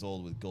 15 years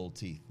old with gold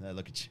teeth.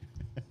 Look at you.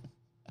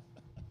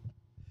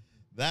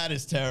 That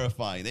is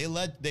terrifying. They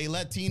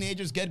let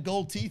teenagers get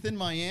gold teeth in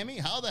Miami?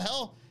 How the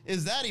hell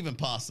is that even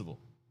possible?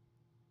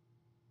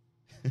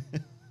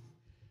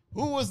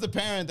 Who was the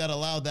parent that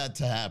allowed that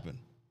to happen?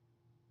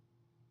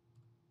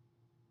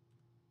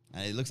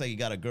 And it looks like he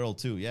got a girl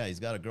too. Yeah, he's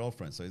got a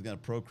girlfriend, so he's gonna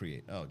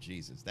procreate. Oh,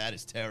 Jesus, that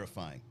is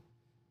terrifying.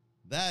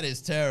 That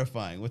is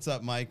terrifying. What's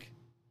up, Mike?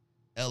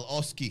 El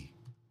Oski.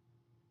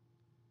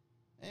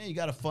 Hey, you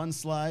got a fun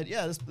slide.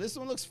 Yeah, this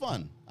one looks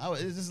fun.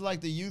 This is like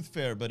the youth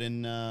fair, but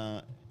in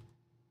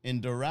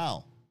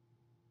Doral.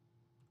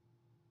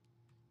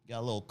 Got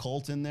a little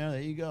cult in there.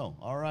 There you go.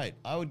 All right,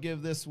 I would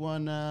give this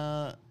one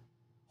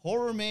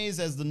Horror Maze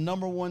as the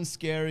 #1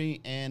 scary,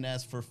 and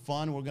as for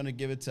fun, we're gonna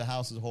give it to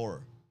House of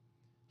Horror.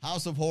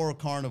 House of Horror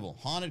Carnival,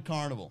 Haunted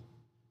Carnival.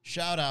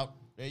 Shout out.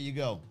 There you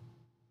go.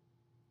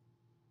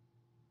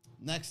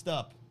 Next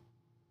up,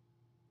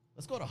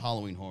 let's go to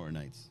Halloween Horror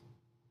Nights.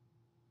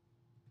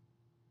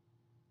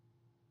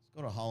 Let's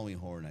go to Halloween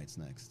Horror Nights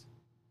next.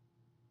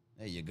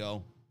 There you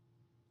go.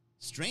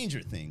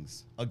 Stranger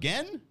Things.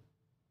 Again?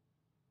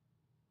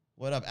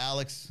 What up,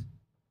 Alex?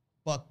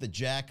 Buck the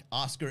Jack.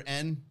 Oscar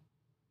N.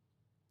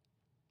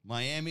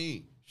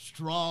 Miami.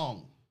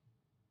 Strong.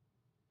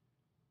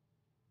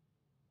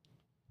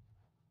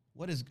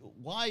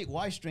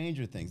 Why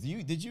Stranger Things?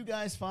 Did you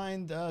guys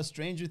find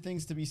Stranger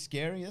Things to be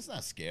scary? It's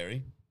not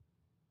scary.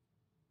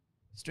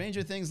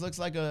 Stranger Things looks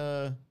like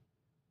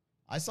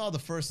I saw the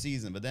first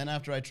season, but then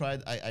after I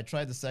tried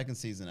the second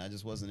season, I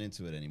just wasn't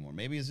into it anymore.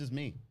 Maybe it's just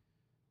me.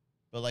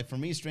 But like for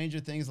me, Stranger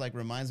Things like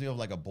reminds me of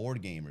like a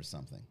board game or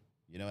something.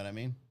 You know what I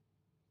mean?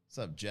 What's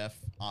up, Jeff?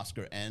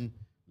 Oscar N.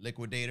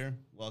 Liquidator.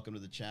 Welcome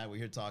to the chat. We're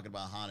here talking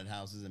about haunted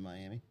houses in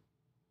Miami.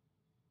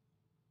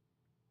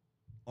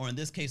 Or in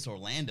this case,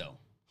 Orlando.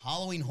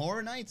 Halloween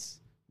Horror Nights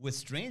with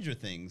Stranger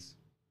Things.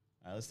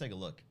 All right, let's take a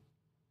look.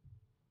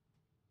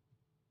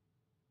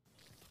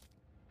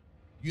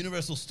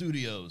 Universal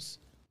Studios,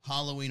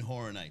 Halloween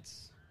Horror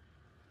Nights.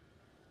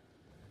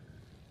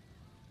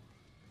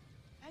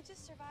 I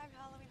just survived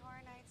Halloween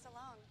Horror Nights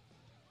alone.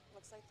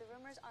 Looks like the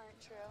rumors aren't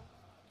true.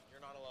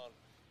 You're not alone.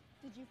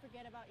 Did you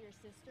forget about your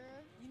sister?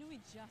 You know we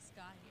just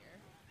got here.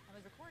 I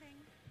was recording.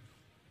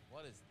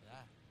 What is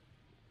that?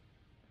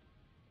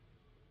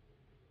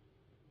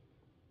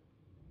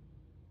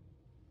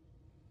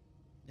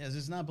 Yeah, this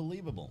is not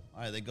believable.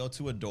 All right, they go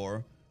to a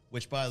door,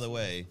 which, by the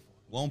way,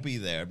 won't be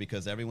there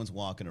because everyone's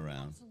walking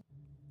around.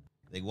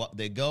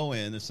 They go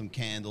in, there's some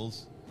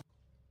candles,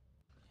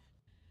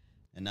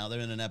 and now they're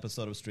in an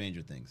episode of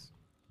Stranger Things.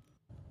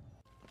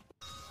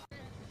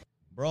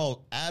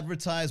 Bro,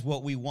 advertise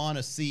what we want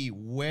to see.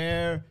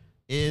 Where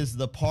is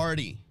the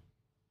party?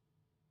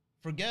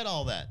 Forget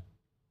all that.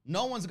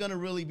 No one's going to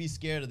really be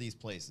scared of these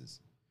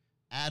places.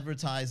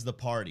 Advertise the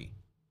party.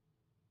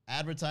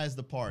 Advertise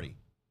the party.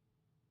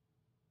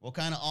 What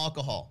kind of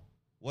alcohol?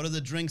 What are the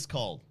drinks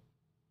called?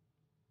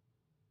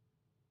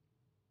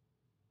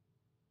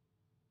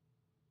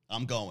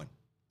 I'm going.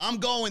 I'm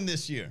going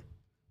this year.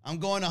 I'm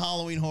going to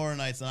Halloween Horror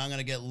Nights, and I'm going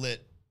to get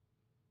lit.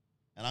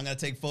 And I'm going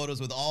to take photos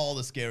with all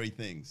the scary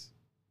things.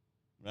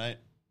 Right?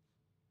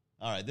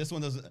 All right, this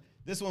one doesn't...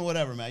 This one,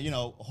 whatever, man. You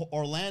know,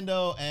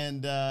 Orlando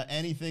and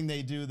anything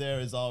they do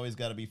there is always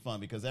got to be fun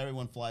because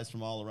everyone flies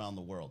from all around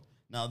the world.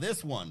 Now,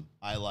 this one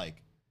I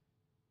like.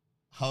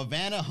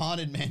 Havana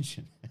Haunted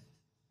Mansion.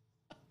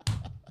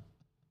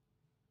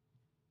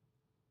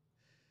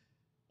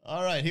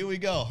 All right, here we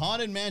go.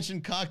 Haunted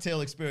Mansion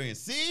cocktail experience.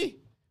 See?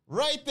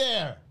 Right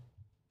there.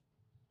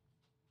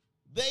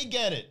 They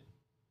get it.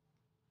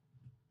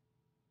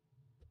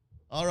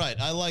 All right,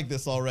 I like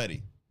this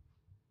already.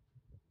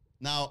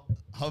 Now,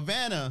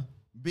 Havana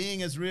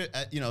being as real,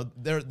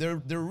 they're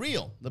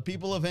real. The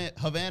people of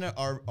Havana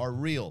are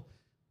real.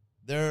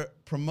 They're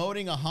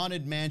promoting a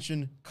Haunted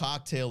Mansion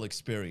cocktail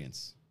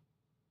experience.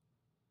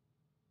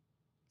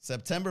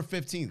 September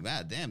 15th.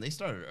 Man, damn, they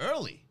started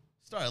early.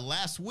 Started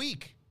last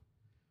week.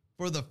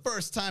 For the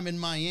first time in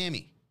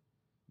Miami.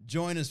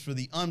 Join us for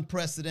the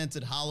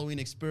unprecedented Halloween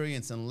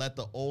experience and let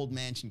the old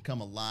mansion come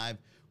alive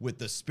with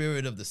the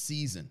spirit of the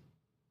season.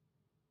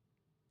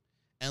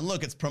 And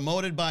look, it's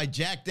promoted by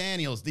Jack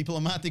Daniels,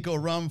 Diplomatico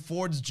Rum,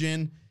 Ford's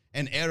Gin,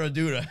 and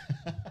Herradura.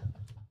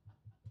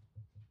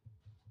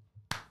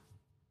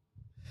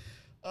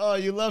 Oh,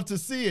 you love to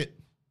see it.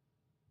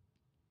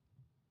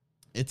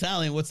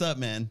 Italian, what's up,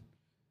 man?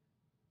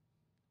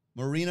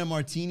 Marina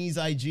Martini's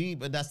IG,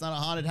 but that's not a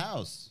haunted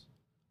house.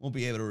 Won't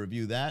be able to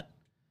review that.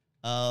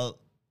 Lale,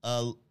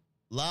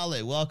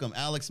 welcome.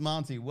 Alex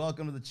Monty,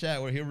 welcome to the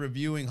chat. We're here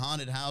reviewing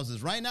haunted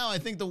houses. Right now, I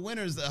think the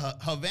winner is the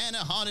Havana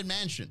Haunted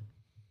Mansion.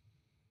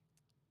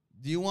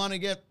 Do you want to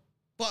get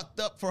fucked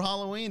up for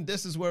Halloween?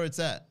 This is where it's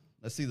at.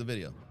 Let's see the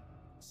video.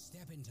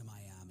 Step into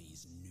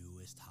Miami's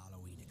newest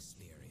Halloween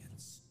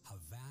experience,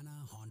 Havana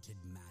Haunted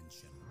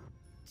Mansion.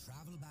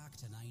 Travel back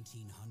to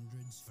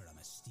 1900s for a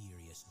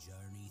mysterious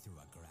journey through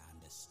a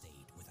grand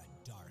estate with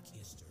a dark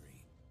history.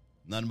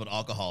 None but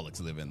alcoholics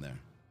live in there.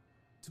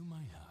 To my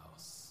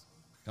house.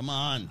 Come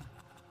on.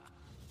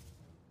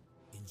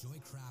 Enjoy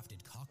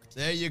crafted cocktails.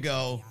 There you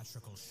go.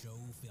 Theatrical show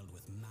filled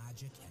with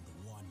magic and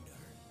wonder.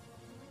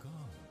 Come,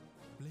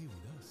 play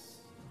with us.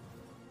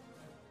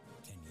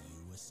 Can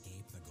you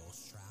escape the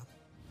ghost trap?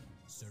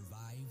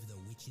 Survive the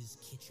witchy witch's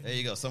kitchen. There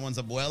you go. Someone's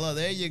abuela.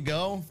 There you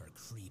go.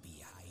 For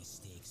creepy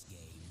high-stakes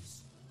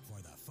games.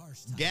 For the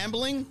first time.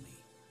 Gambling?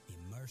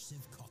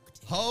 Immersive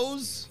cocktail.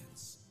 Hose?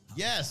 experience.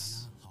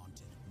 Yes. Havana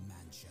Haunted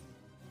Mansion.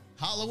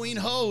 Halloween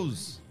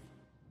hose.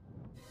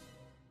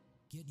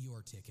 Get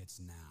your tickets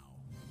now.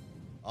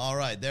 All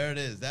right, there it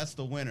is. That's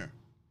the winner.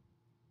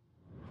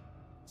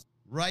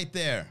 Right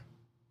there.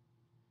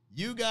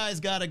 You guys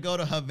got to go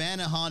to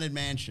Havana Haunted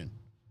Mansion.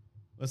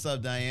 What's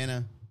up,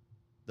 Diana?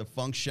 The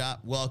Funk Shop.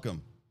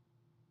 Welcome.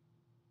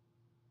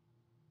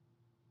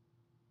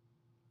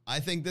 I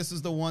think this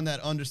is the one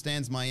that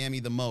understands Miami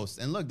the most.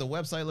 And look, the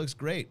website looks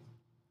great.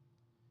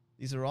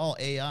 These are all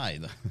AI.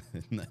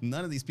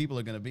 None of these people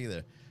are going to be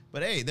there.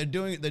 But hey, they're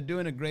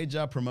doing a great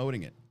job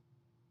promoting it.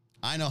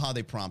 I know how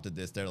they prompted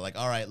this. They're like,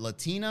 all right,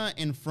 Latina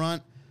in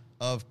front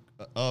of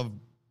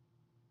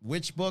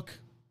witch book,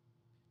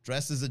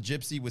 dressed as a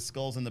gypsy with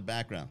skulls in the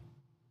background.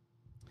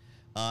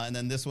 And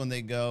then this one,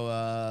 they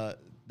go,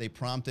 they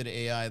prompted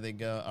AI. They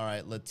go, all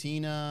right,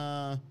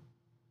 Latina,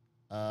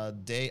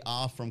 day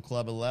off from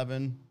Club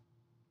 11,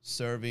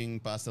 serving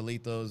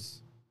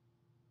pastelitos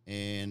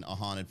in a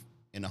haunted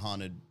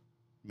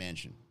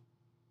mansion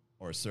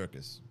or a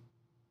circus.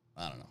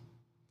 I don't know.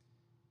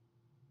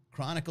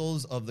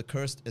 Chronicles of the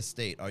Cursed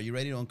Estate. Are you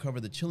ready to uncover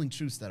the chilling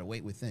truths that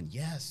await within?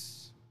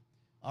 Yes.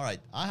 All right.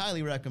 I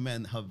highly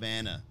recommend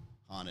Havana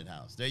Haunted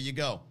House. There you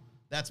go.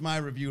 That's my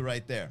review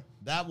right there.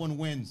 That one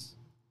wins.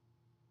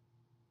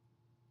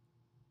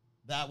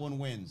 That one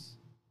wins.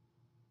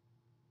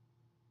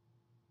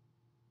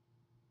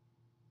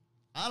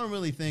 I don't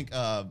really think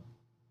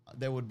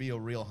there would be a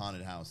real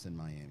haunted house in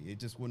Miami. It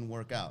just wouldn't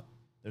work out.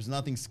 There's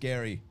nothing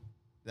scary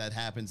that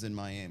happens in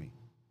Miami.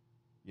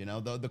 You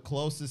know, the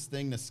closest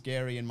thing to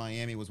scary in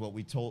Miami was what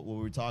we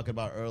were talking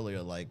about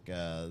earlier, like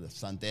the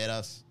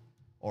Santeras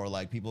or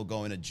like people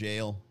going to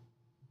jail.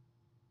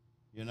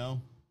 You know?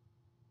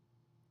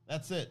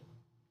 That's it.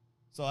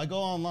 So I go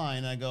online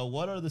and I go,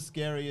 what are the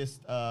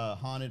scariest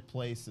haunted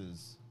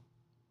places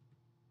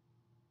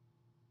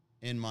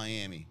in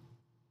Miami?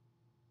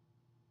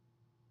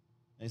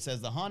 And it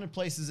says the haunted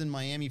places in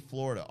Miami,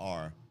 Florida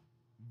are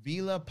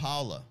Villa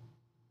Paula.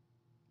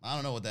 I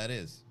don't know what that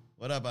is.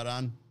 What up,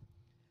 Aran?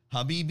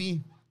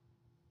 Habibi.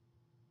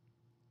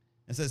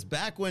 It says,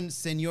 back when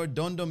Senor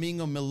Don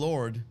Domingo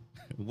Milord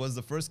was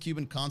the first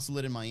Cuban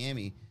consulate in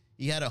Miami,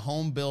 he had a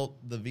home built,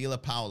 the Villa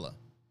Paula.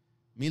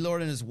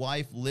 Milord and his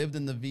wife lived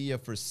in the villa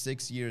for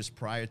 6 years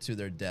prior to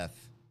their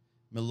death.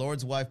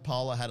 Milord's wife,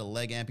 Paula, had a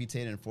leg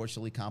amputated, and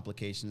unfortunately,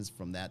 complications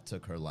from that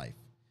took her life.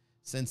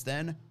 Since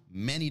then,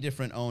 many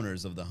different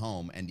owners of the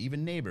home and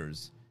even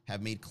neighbors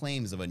have made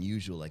claims of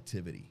unusual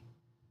activity.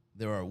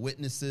 There are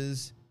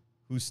witnesses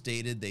who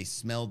stated they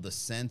smelled the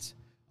scent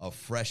of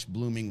fresh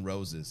blooming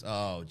roses.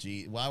 Oh,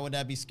 gee, why would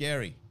that be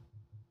scary?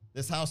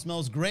 This house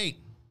smells great.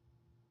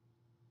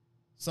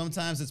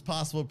 Sometimes it's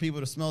possible for people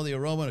to smell the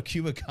aroma of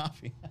Cuban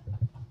coffee.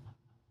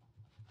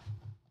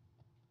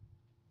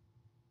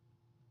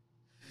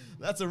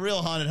 That's a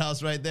real haunted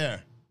house right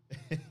there.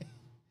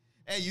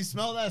 Hey, you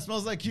smell that? It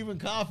smells like Cuban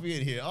coffee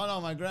in here. Oh,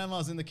 no, my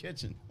grandma's in the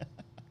kitchen.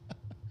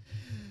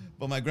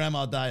 But my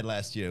grandma died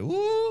last year.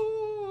 Woo!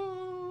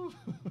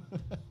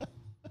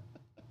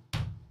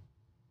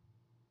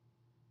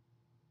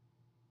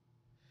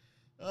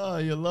 Oh,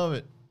 you love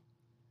it.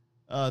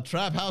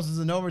 Trap houses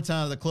in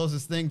Overtown are the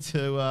closest thing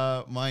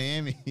to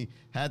Miami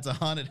had to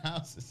haunted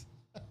houses.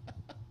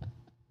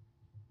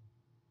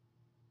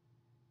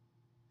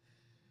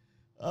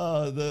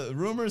 The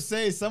rumors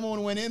say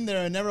someone went in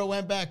there and never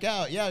went back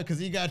out. Yeah, because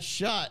he got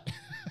shot.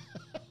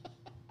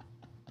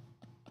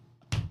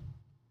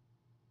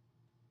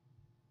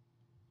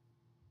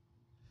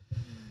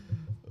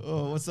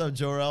 Oh, what's up,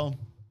 Jorel?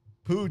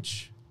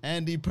 Pooch,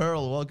 Andy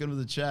Pearl, welcome to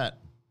the chat.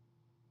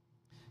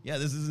 Yeah,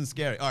 this isn't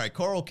scary. All right,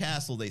 Coral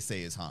Castle, they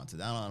say, is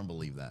haunted. I don't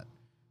believe that.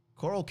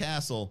 Coral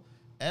Castle,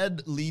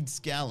 Ed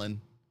Leedscallen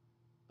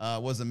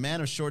was a man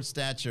of short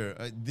stature.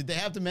 Did they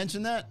have to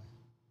mention that?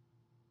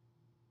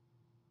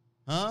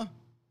 Huh?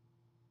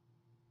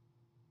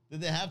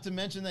 Did they have to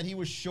mention that he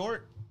was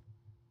short?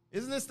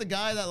 Isn't this the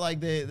guy that,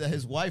 like, that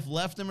his wife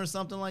left him or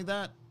something like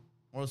that?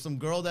 Or some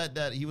girl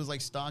that he was,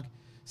 like,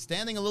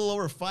 standing a little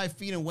over 5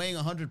 feet and weighing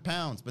 100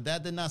 pounds. But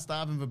that did not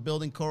stop him from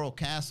building Coral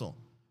Castle.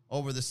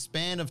 Over the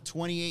span of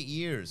 28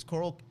 years,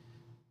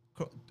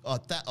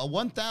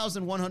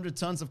 1,100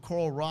 tons of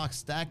coral rock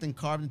stacked and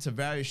carved into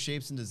various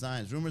shapes and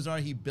designs. Rumors are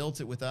he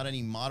built it without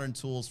any modern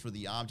tools for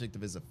the object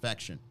of his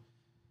affection.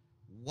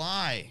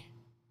 Why?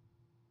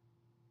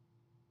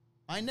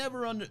 I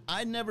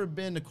never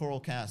been to Coral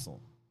Castle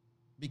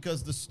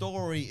because the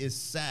story is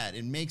sad.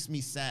 It makes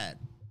me sad.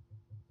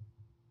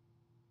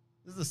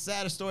 This is the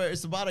saddest story.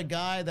 It's about a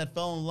guy that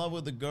fell in love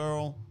with a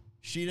girl.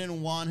 She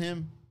didn't want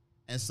him.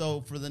 And so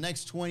for the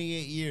next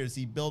 28 years,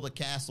 he built a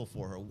castle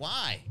for her.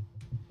 Why?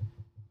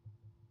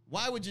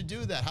 Why would you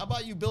do that? How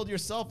about you build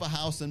yourself a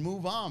house and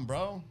move on,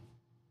 bro?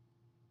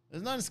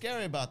 There's nothing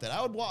scary about that.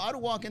 I'd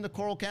walk into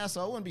Coral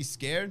Castle. I wouldn't be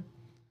scared.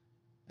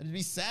 I'd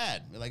be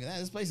sad. Be like,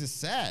 this place is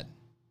sad.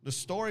 The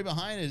story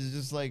behind it is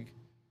just like,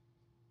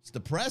 It's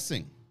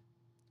depressing.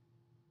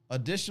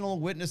 Additional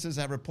witnesses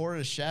have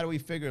reported a shadowy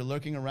figure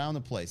lurking around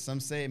the place. Some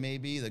say it may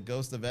be the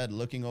ghost of Ed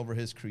looking over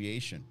his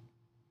creation.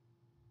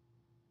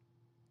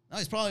 Now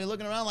he's probably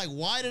looking around like,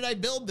 why did I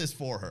build this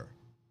for her?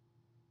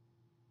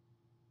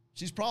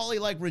 She's probably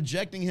like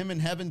rejecting him in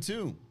heaven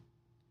too.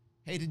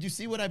 Hey, did you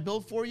see what I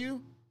built for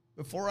you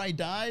before I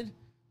died?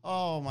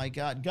 Oh my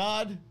God.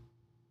 God,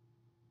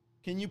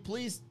 can you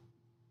please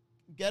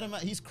get him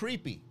out? He's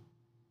creepy.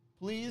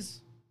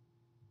 Please.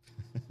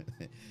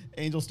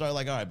 Angel start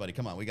like, all right, buddy,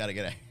 come on. We got to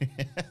get out.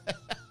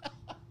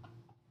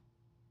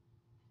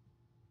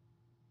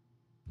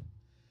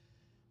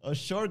 A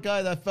short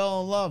guy that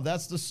fell in love.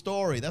 That's the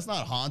story. That's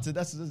not haunted.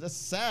 That's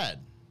sad.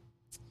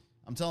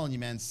 I'm telling you,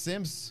 man,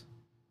 Sims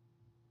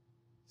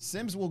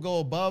will go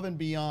above and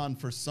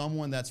beyond for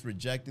someone that's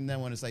rejecting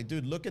them when it's like,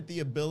 dude, look at the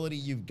ability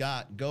you've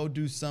got. Go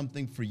do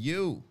something for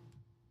you.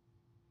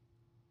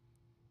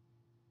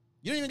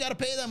 You don't even got to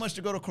pay that much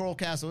to go to Coral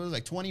Castle. It was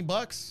like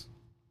 $20.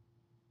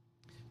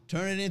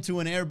 Turn it into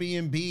an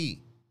Airbnb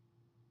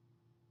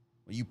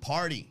where you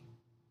party.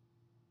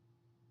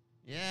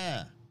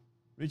 Yeah.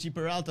 Richie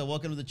Peralta,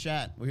 welcome to the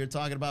chat. We're here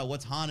talking about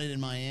what's haunted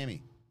in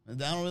Miami. I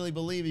don't really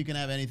believe you can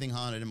have anything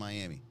haunted in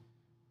Miami.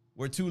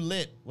 We're too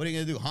lit. What are you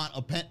going to do? Haunt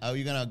a pen? Are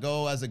you going to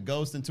go as a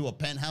ghost into a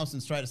penthouse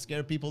and try to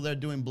scare people there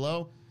doing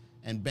blow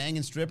and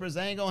banging strippers?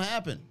 That ain't going to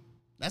happen.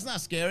 That's not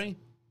scary.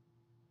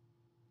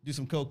 Do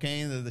some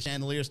cocaine, the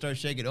chandelier starts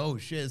shaking. Oh,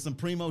 shit, it's some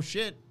primo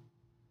shit.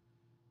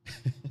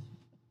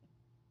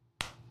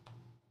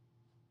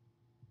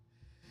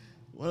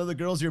 One of the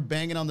girls you're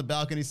banging on the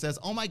balcony says,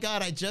 oh, my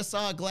God, I just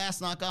saw a glass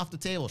knock off the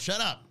table.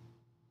 Shut up.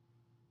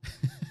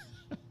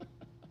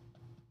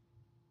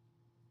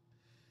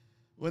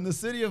 When the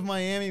city of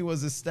Miami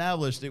was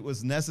established, it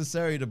was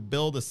necessary to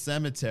build a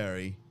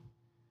cemetery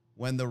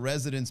when the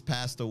residents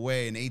passed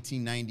away in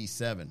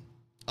 1897.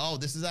 Oh,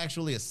 this is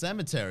actually a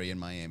cemetery in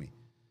Miami.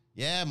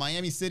 Yeah,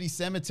 Miami City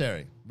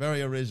Cemetery.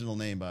 Very original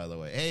name, by the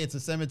way. Hey, it's a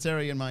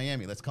cemetery in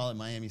Miami. Let's call it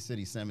Miami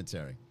City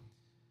Cemetery.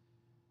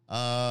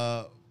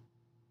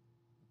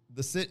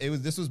 This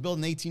was built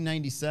in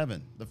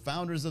 1897. The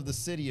founders of the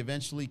city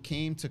eventually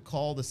came to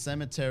call the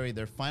cemetery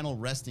their final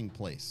resting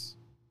place.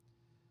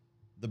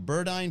 The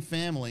Burdine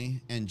family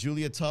and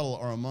Julia Tuttle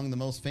are among the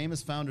most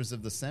famous founders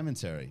of the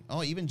cemetery.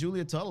 Oh, even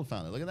Julia Tuttle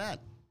founded it. Look at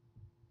that.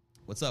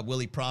 What's up,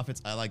 Willie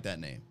Prophets? I like that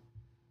name.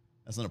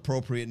 That's an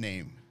appropriate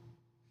name.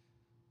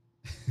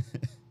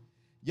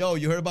 Yo,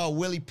 you heard about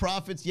Willie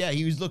Prophets? Yeah,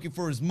 he was looking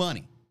for his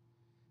money.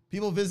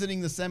 People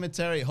visiting the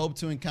cemetery hope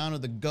to encounter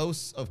the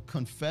ghosts of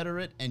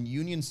Confederate and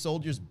Union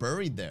soldiers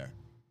buried there.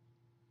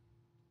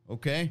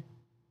 Okay?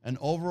 An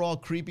overall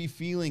creepy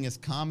feeling is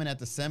common at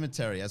the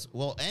cemetery, as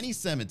well, any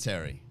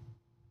cemetery.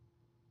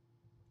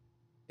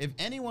 If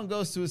anyone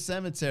goes to a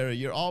cemetery,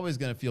 you're always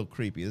going to feel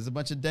creepy. There's a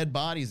bunch of dead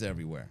bodies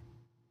everywhere,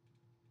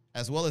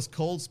 as well as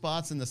cold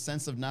spots in the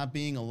sense of not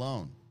being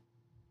alone.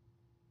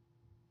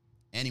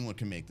 Anyone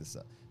can make this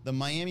up. The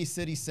Miami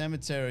City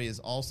Cemetery is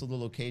also the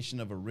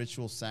location of a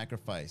ritual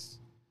sacrifice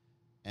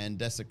and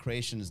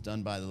desecration is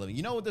done by the living.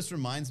 You know what this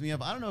reminds me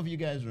of? I don't know if you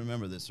guys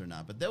remember this or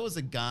not, but there was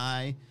a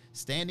guy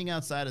standing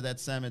outside of that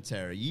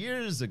cemetery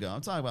years ago.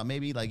 I'm talking about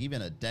maybe like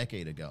even a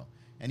decade ago.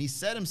 And he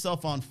set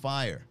himself on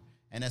fire.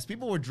 And as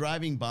people were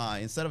driving by,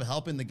 instead of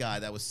helping the guy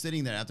that was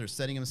sitting there after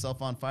setting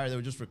himself on fire, they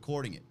were just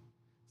recording it.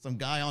 Some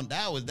guy on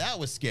that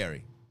was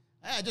scary.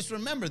 I just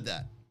remembered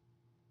that.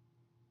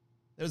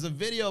 There's a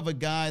video of a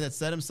guy that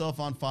set himself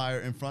on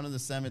fire in front of the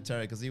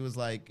cemetery because he was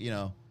like, you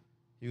know,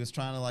 he was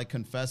trying to like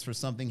confess for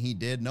something he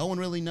did. No one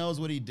really knows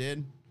what he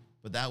did,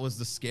 but that was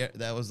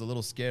the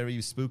little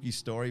scary, spooky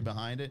story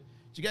behind it.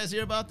 Did you guys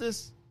hear about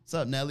this? What's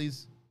up,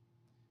 Nellies?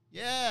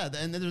 Yeah,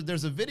 and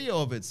there's a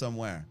video of it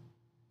somewhere.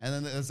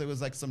 And then it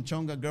was like some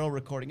chonga girl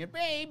recording it.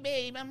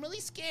 Babe, I'm really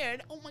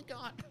scared. Oh my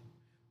God,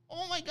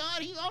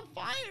 he's on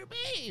fire,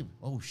 babe.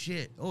 Oh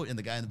shit. Oh, and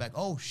the guy in the back.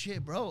 Oh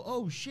shit, bro.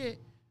 Oh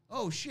shit.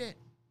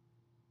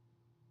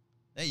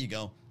 There you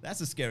go. That's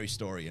a scary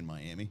story in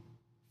Miami.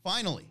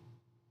 Finally.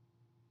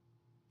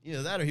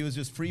 Either that or he was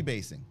just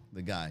freebasing,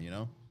 the guy, you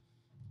know?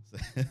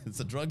 It's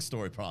a drug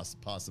story,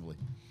 possibly.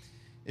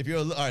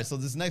 All right, so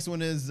this next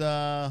one is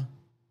the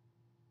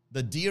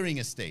Deering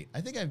Estate. I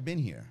think I've been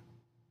here.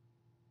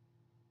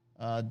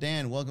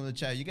 Dan, welcome to the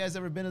chat. You guys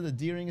ever been to the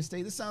Deering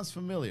Estate? This sounds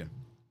familiar.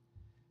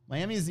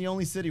 Miami is the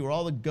only city where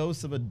all the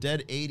ghosts of a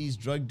dead 80s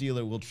drug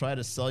dealer will try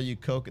to sell you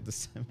coke at the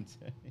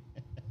cemetery.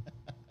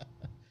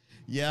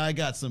 Yeah, I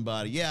got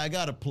somebody. Yeah, I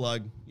got a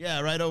plug.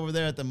 Yeah, right over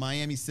there at the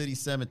Miami City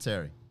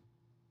Cemetery.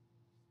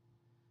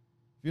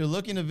 If you're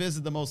looking to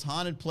visit the most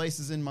haunted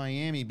places in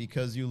Miami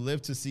because you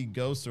live to see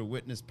ghosts or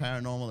witness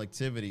paranormal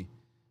activity,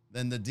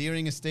 then the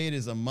Deering Estate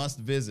is a must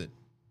visit.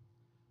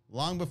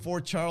 Long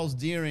before Charles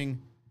Deering,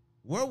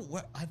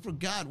 I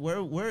forgot,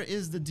 where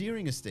is the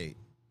Deering Estate?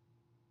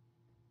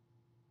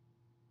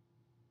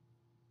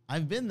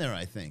 I've been there,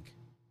 I think.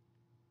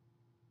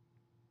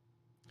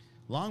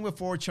 Long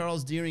before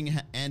Charles Deering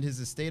and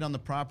his estate on the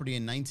property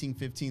in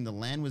 1915, the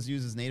land was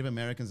used as Native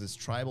Americans as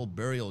tribal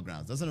burial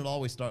grounds. Doesn't it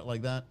always start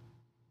like that?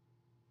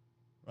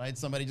 right?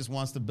 Somebody just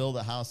wants to build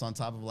a house on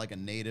top of like a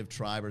native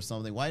tribe or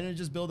something. Why didn't they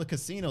just build a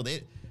casino?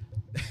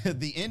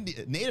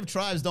 Native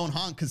tribes don't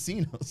haunt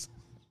casinos.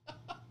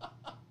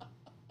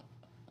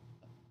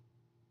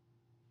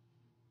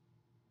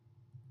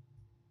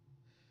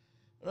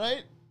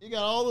 Right? You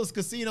got all those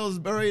casinos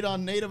buried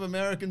on Native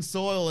American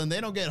soil and they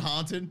don't get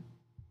haunted.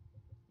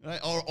 Right?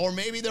 Or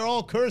maybe they're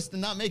all cursed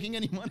and not making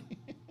any money.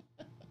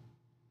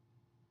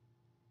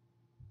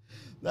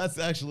 That's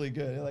actually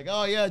good. You're like,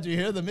 oh yeah, did you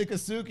hear the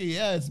Miccosukee?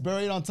 Yeah, it's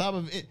buried on top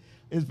of it.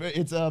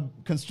 It's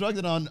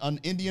constructed on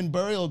Indian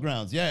burial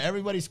grounds. Yeah,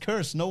 everybody's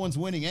cursed. No one's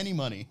winning any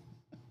money.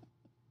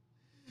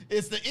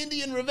 It's the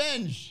Indian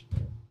revenge.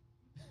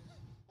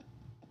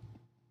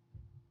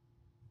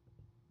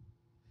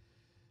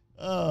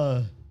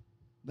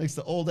 Next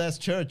to old ass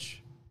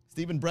church.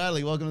 Stephen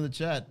Bradley, welcome to the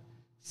chat.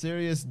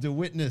 Sirius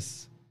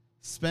DeWitness.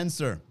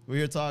 Spencer, we're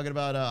here talking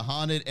about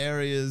haunted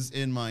areas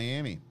in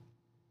Miami.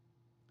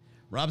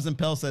 Robson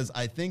Pell says,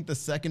 I think the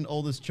second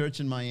oldest church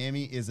in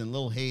Miami is in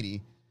Little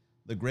Haiti.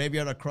 The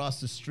graveyard across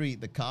the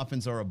street, the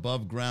coffins are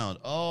above ground.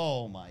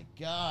 Oh my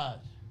God.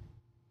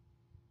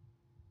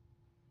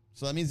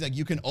 So that means like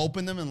you can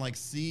open them and like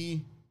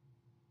see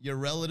your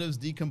relatives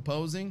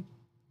decomposing.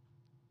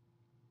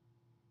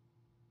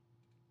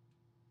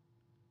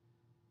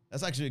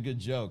 That's actually a good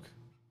joke.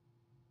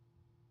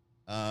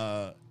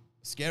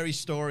 Scary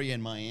story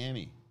in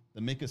Miami.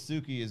 The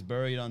Miccosukee is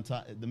buried on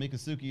top. The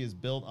Miccosukee is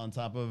built on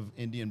top of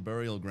Indian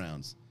burial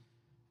grounds.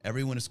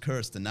 Everyone is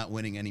cursed and not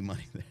winning any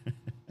money there.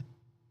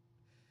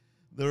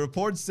 The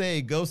reports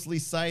say ghostly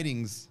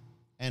sightings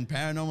and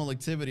paranormal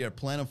activity are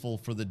plentiful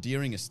for the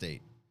Deering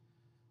estate.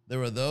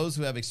 There are those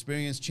who have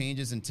experienced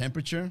changes in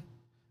temperature.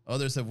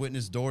 Others have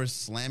witnessed doors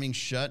slamming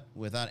shut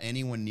without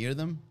anyone near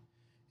them,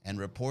 and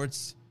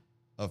reports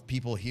of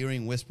people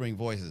hearing whispering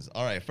voices.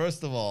 All right,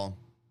 first of all,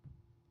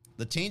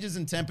 the changes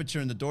in temperature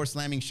and the door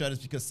slamming shut is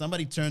because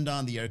somebody turned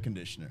on the air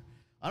conditioner.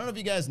 I don't know if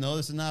you guys know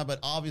this or not, but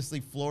obviously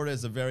Florida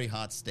is a very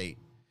hot state.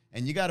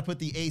 And you got to put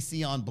the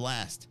AC on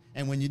blast.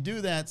 And when you do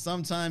that,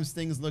 sometimes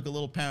things look a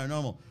little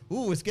paranormal.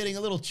 Ooh, it's getting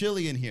a little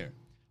chilly in here.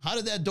 How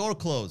did that door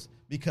close?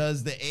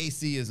 Because the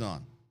AC is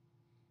on.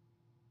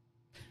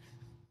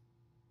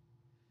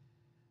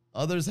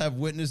 Others have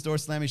witnessed door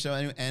slamming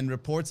shut and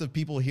reports of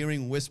people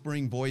hearing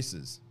whispering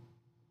voices.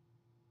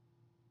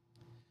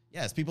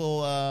 Yes,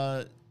 people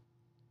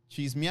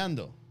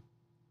chismeando,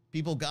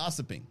 people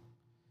gossiping.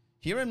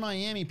 Here in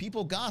Miami,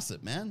 people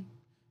gossip, man.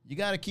 You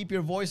got to keep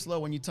your voice low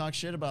when you talk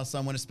shit about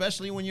someone,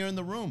 especially when you're in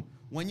the room.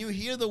 When you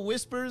hear the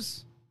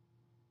whispers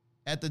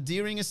at the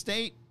Deering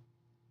estate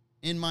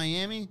in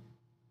Miami,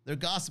 they're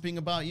gossiping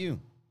about you.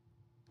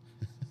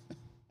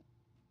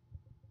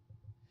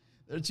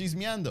 They're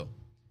chismeando.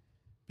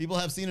 People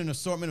have seen an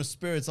assortment of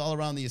spirits all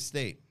around the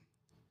estate.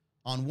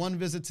 On one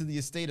visit to the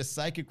estate, a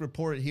psychic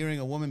reported hearing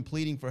a woman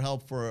pleading for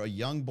help for a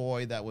young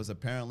boy that was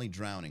apparently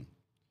drowning.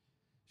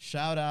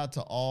 Shout out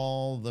to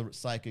all the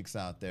psychics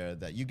out there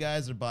that you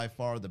guys are by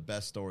far the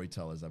best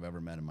storytellers I've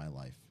ever met in my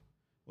life.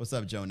 What's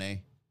up, Jonay?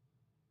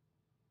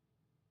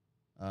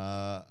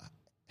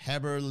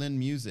 Heber Lynn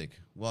Music,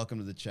 welcome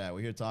to the chat.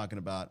 We're here talking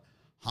about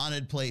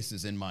haunted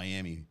places in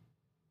Miami.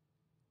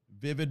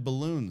 Vivid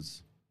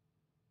Balloons.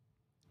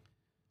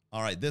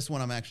 All right, this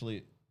one I've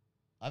actually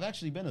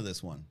been to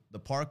this one. The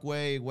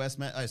Parkway West.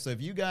 So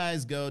if you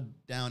guys go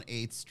down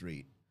 8th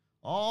Street,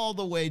 all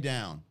the way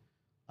down,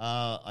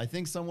 I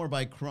think somewhere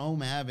by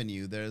Chrome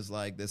Avenue, there's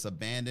like this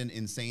abandoned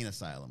insane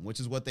asylum, which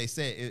is what they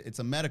say. It's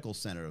a medical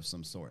center of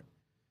some sort.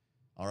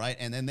 All right.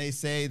 And then they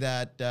say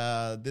that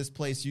this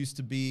place used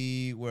to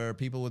be where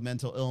people with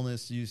mental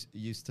illness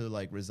used to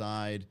like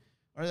reside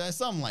or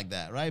something like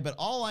that. Right. But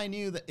all I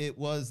knew that it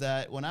was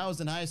that when I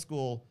was in high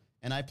school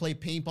and I played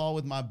paintball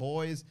with my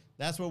boys,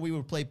 that's where we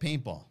would play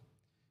paintball.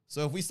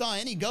 So if we saw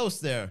any ghosts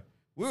there,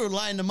 we were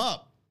lighting them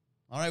up.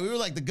 All right. We were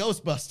like the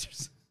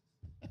Ghostbusters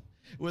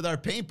with our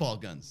paintball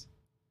guns.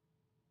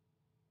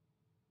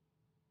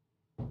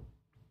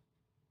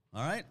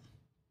 All right.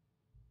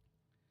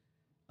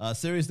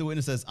 Sirius the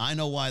Witness says, I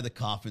know why the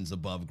coffin's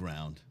above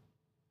ground.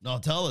 No,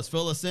 tell us.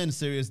 Fill us in,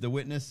 Sirius the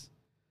Witness.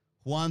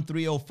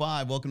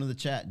 Juan305, welcome to the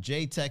chat.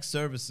 J-Tech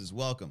Services,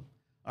 welcome.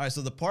 All right,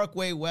 so the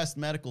Parkway West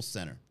Medical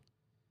Center.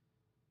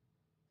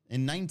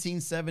 In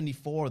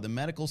 1974, the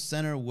medical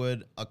center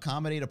would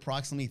accommodate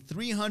approximately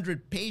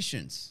 300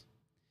 patients.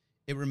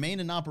 It remained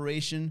in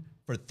operation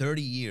for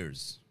 30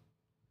 years.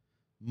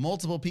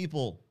 Multiple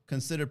people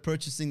considered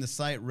purchasing the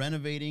site,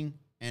 renovating,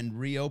 and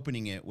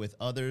reopening it with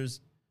other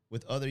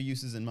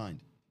uses in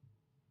mind.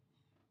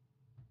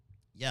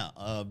 Yeah,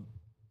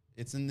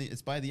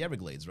 it's by the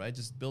Everglades, right?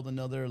 Just build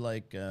another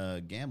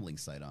gambling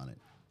site on it.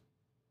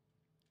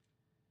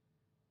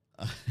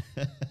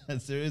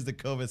 Sirius the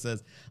COVID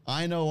says,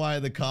 I know why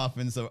the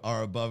coffins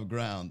are above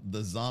ground.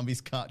 The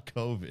zombies caught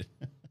COVID.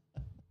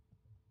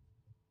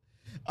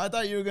 I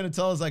thought you were going to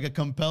tell us like a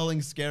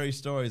compelling, scary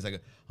story. It's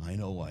like, I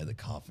know why the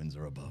coffins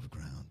are above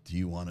ground. Do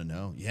you want to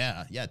know?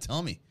 Yeah,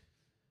 tell me.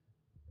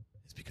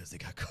 It's because they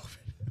got COVID.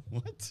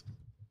 What?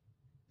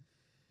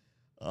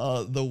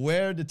 The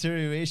wear,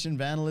 deterioration,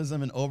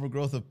 vandalism, and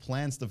overgrowth of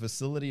plants, the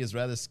facility is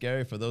rather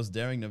scary for those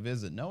daring to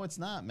visit. No, it's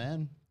not,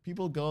 man.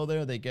 People go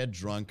there, they get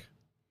drunk,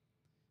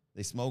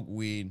 they smoke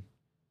weed,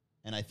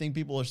 and I think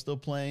people are still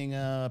playing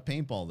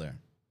paintball there.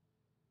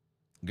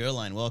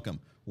 Girline, welcome.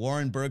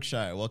 Warren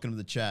Berkshire, welcome to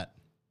the chat.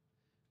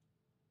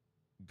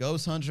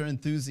 Ghost hunter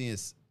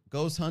enthusiasts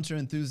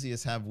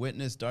have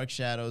witnessed dark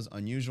shadows,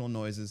 unusual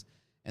noises,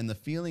 and the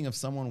feeling of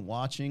someone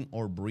watching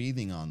or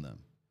breathing on them.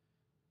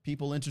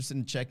 People interested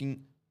in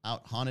checking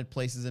out haunted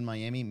places in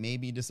Miami may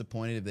be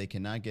disappointed if they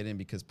cannot get in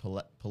because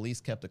police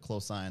kept a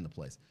close eye on the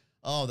place.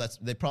 Oh,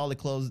 they probably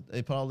closed.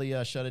 They probably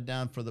shut it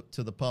down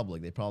to the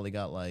public. They probably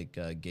got like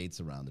gates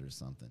around it or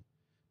something.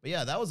 But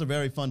yeah, that was a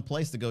very fun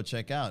place to go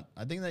check out.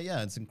 I think that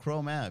it's in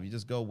Chrome Ave. You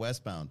just go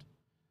westbound.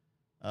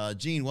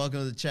 Gene, welcome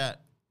to the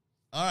chat.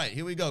 All right,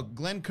 here we go.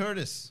 Glenn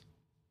Curtis,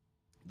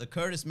 the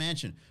Curtis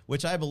Mansion,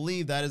 which I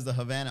believe that is the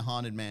Havana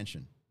Haunted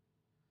Mansion.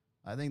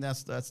 I think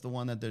that's the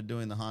one that they're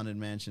doing, the Haunted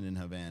Mansion in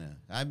Havana.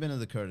 I've been to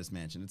the Curtis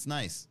Mansion. It's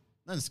nice.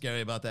 Nothing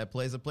scary about that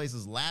place. The place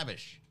is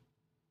lavish.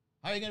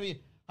 How are you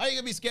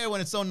gonna be scared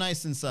when it's so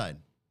nice inside?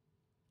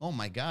 Oh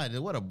my God,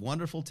 what a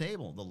wonderful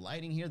table. The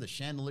lighting here, the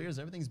chandeliers,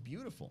 everything's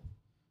beautiful.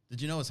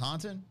 Did you know it's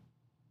haunted?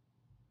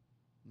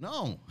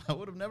 No, I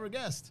would have never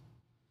guessed.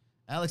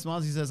 Alex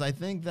Mozzie says, I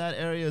think that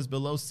area is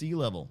below sea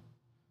level,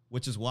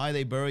 which is why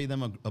they bury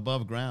them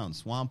above ground,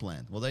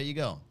 swampland. Well, there you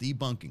go,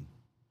 debunking.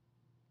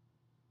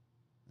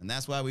 And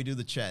that's why we do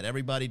the chat.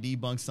 Everybody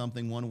debunks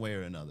something one way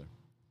or another.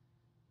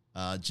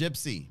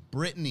 Gypsy,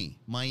 Brittany,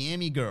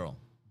 Miami Girl,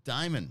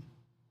 Diamond,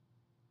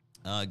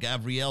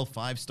 Gabrielle,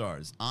 5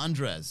 stars.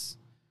 Andres,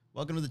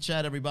 welcome to the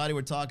chat, everybody.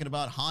 We're talking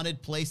about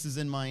haunted places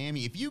in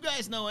Miami. If you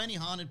guys know any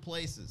haunted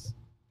places,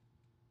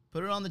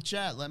 put it on the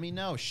chat. Let me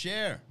know.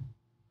 Share.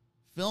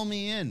 Fill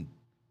me in.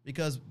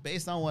 Because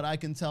based on what I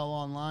can tell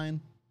online,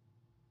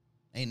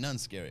 ain't nothing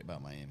scary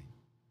about Miami.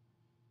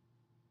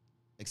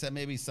 Except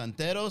maybe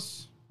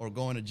Santeros or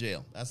going to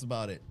jail. That's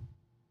about it.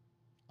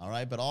 All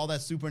right? But all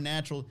that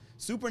supernatural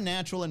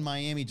and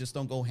Miami just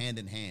don't go hand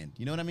in hand.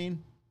 You know what I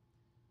mean?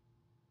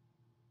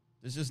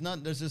 There's just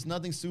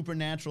nothing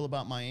supernatural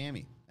about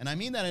Miami. And I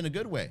mean that in a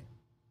good way.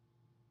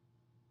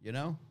 You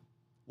know?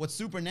 What's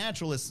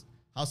supernatural is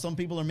how some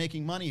people are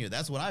making money here.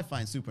 That's what I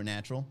find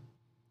supernatural.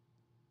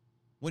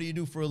 What do you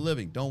do for a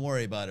living? Don't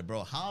worry about it,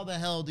 bro. How the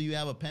hell do you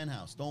have a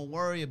penthouse? Don't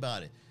worry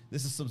about it.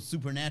 This is some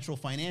supernatural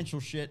financial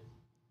shit.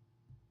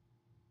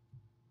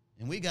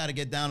 And we got to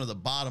get down to the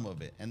bottom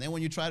of it. And then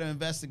when you try to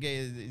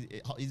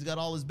investigate, he's got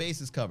all his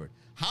bases covered.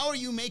 How are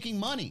you making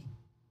money?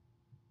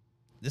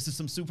 This is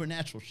some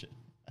supernatural shit.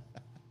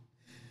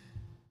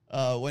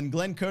 When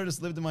Glenn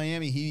Curtis lived in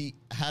Miami, he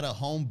had a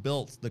home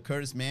built, the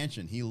Curtis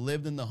Mansion. He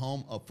lived in the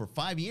home for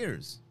 5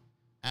 years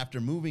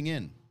after moving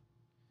in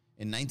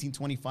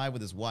 1925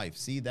 with his wife.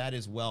 See, that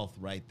is wealth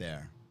right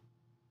there.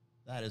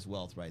 That is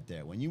wealth right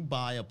there. When you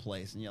buy a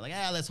place and you're like,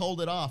 let's hold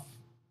it off.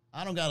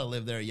 I don't got to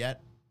live there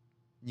yet.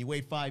 And you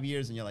wait 5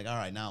 years and you're like, all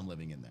right, now I'm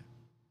living in there.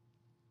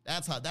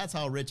 That's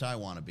how rich I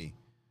want to be.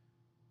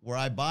 Where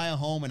I buy a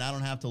home and I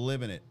don't have to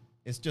live in it.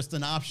 It's just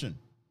an option.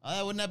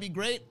 Wouldn't that be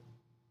great?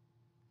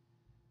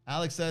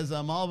 Alex says,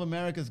 Mall of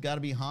America's got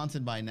to be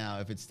haunted by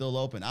now if it's still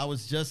open. I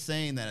was just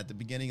saying that at the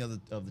beginning of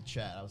the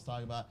chat. I was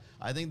talking about,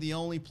 I think the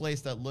only place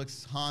that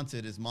looks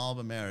haunted is Mall of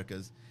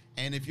America's.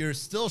 And if you're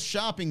still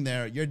shopping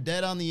there, you're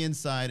dead on the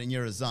inside and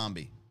you're a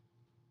zombie.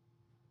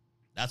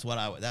 That's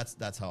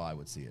how I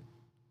would see it.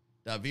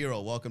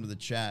 Daviro, welcome to the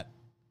chat.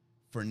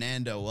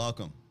 Fernando,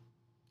 welcome.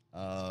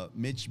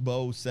 Mitch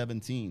Bo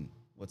 17.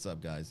 What's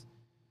up, guys?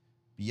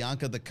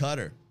 Bianca the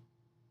Cutter.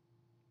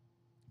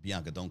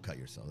 Bianca, don't cut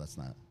yourself. That's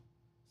not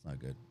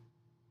good.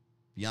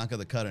 Bianca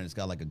the Cutter, and it's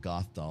got like a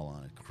goth doll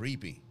on it.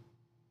 Creepy.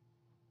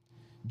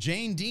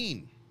 Jane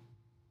Dean.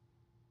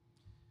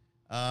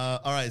 All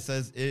right, it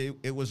says,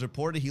 it was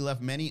reported he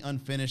left many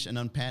unfinished and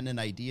unpatented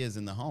ideas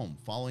in the home.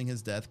 Following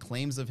his death,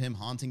 claims of him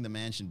haunting the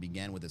mansion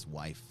began with his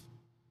wife.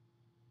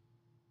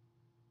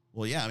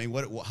 Well, yeah, I mean,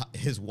 what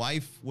his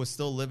wife was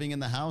still living in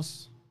the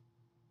house?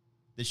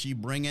 Did she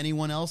bring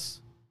anyone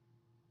else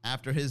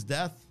after his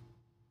death?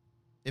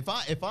 If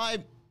I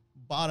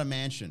bought a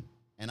mansion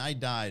and I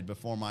died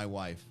before my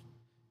wife,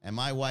 and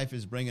my wife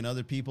is bringing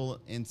other people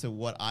into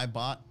what I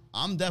bought,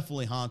 I'm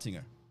definitely haunting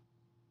her.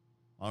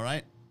 All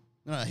right?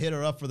 I'm going to hit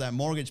her up for that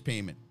mortgage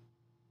payment.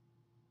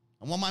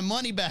 I want my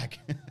money back.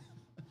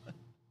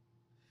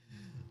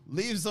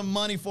 Leave some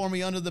money for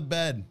me under the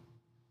bed.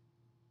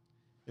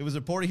 It was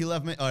reported he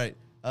left me. All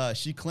right.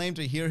 She claimed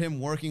to hear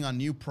him working on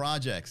new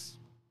projects.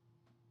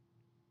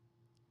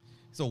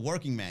 He's a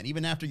working man.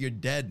 Even after you're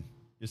dead,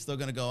 you're still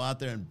going to go out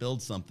there and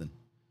build something.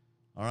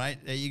 All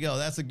right, there you go.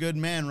 That's a good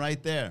man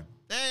right there.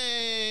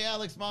 Hey,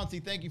 Alex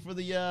Monty, thank you for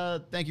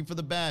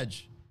the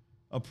badge.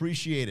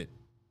 Appreciate it.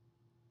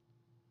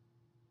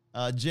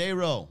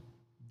 J-Ro,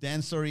 Dan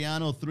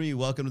Soriano 3,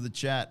 welcome to the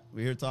chat.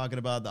 We're here talking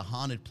about the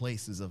haunted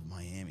places of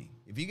Miami.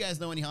 If you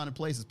guys know any haunted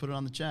places, put it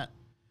on the chat.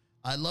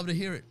 I'd love to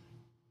hear it.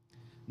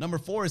 Number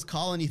 4 is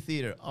Colony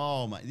Theater.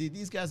 Oh my,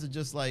 these guys are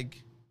just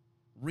like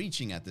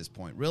reaching at this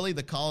point. Really,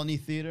 the Colony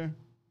Theater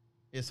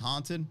is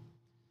haunted?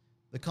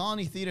 The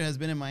Colony Theater has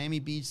been in Miami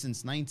Beach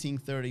since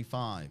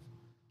 1935.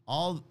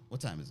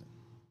 What time is it?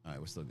 All right,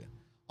 we're still good.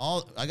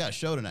 I got a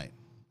show tonight.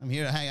 I'm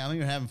here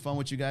having fun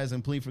with you guys,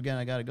 and please forget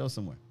I got to go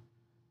somewhere.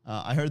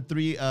 I heard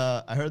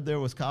there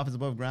was coffins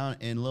above ground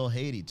in Little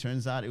Haiti.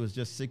 Turns out it was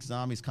just 6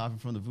 zombies coughing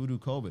from the voodoo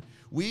COVID.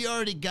 We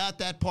already got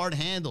that part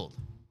handled.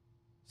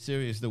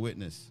 Sirius the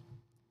Witness.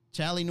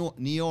 Charlie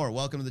Neor,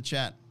 welcome to the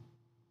chat.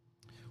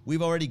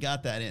 We've already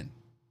got that in.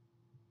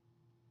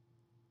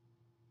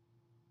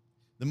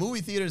 The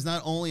movie theater is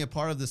not only a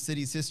part of the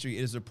city's history,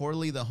 it is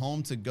reportedly the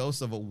home to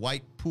ghosts of a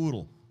white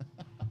poodle.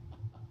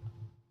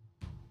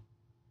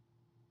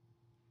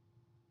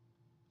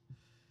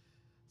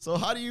 So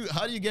how do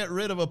you get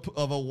rid of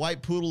a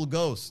white poodle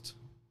ghost?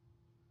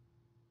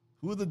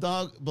 Who the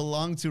dog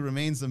belonged to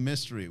remains a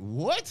mystery.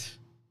 What?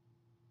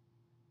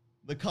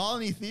 The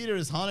Colony Theater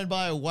is haunted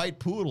by a white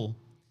poodle.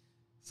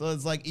 So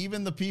it's like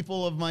even the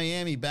people of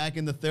Miami back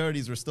in the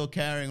 30s were still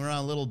carrying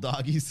around little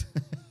doggies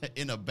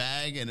in a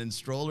bag and in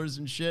strollers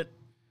and shit.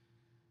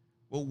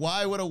 Well,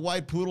 why would a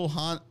white poodle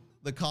haunt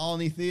the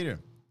Colony Theater?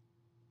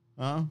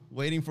 Huh?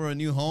 Waiting for a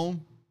new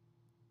home?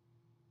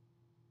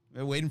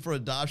 They're waiting for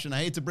adoption. I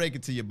hate to break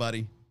it to you,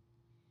 buddy.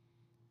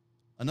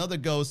 Another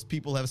ghost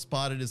people have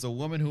spotted is a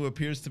woman who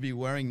appears to be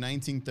wearing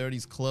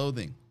 1930s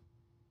clothing.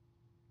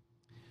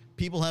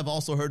 People have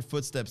also heard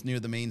footsteps near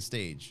the main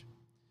stage.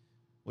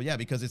 Well, yeah,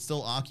 because it's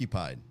still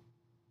occupied.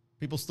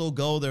 People still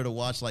go there to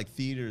watch like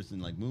theaters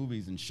and like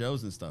movies and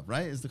shows and stuff,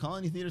 right? Is the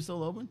Colony Theater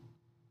still open?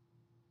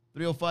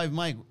 305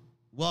 Mike,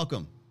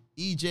 welcome.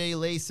 EJ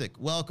Lasik,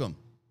 welcome.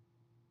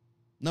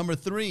 Number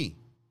 3,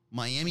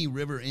 Miami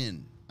River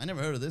Inn. I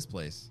never heard of this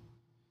place.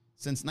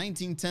 Since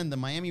 1910, the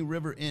Miami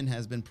River Inn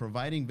has been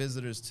providing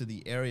visitors to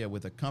the area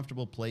with a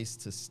comfortable place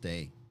to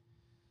stay.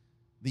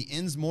 The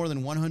inn's more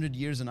than 100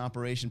 years in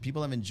operation.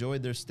 People have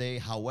enjoyed their stay.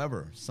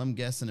 However, some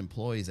guests and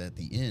employees at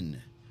the inn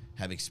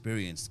have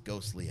experienced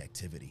ghostly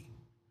activity.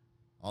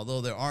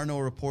 Although there are no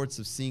reports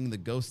of seeing the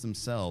ghosts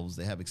themselves,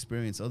 they have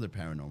experienced other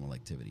paranormal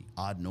activity.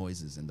 Odd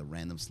noises and the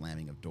random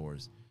slamming of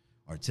doors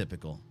are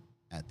typical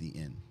at the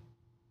inn.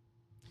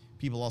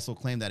 People also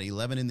claim that at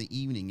 11 in the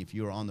evening, if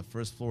you are on the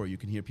first floor, you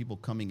can hear people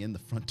coming in the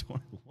front door.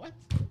 What?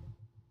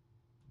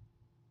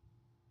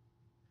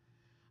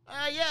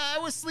 Yeah, I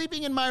was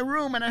sleeping in my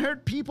room and I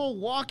heard people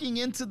walking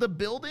into the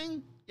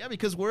building. Yeah,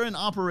 because we're in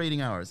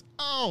operating hours.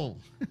 Oh.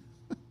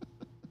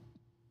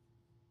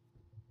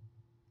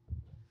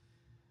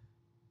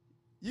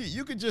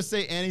 You could just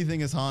say anything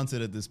is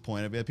haunted at this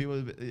point. I mean,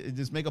 people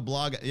just make a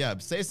blog. Yeah,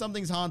 say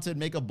something's haunted,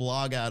 make a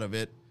blog out of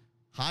it.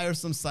 Hire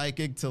some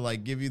psychic to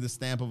like give you the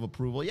stamp of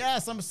approval. Yeah,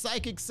 some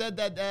psychic said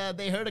that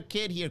they heard a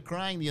kid here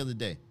crying the other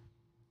day.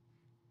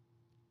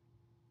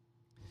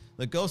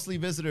 The ghostly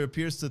visitor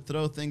appears to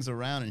throw things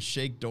around and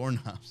shake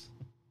doorknobs.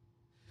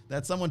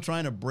 That's someone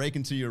trying to break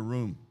into your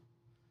room.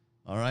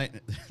 All right?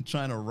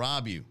 Trying to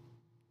rob you.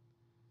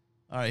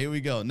 All right, here we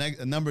go.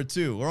 Number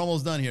 2. We're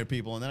almost done here,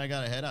 people, and then I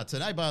got to head out.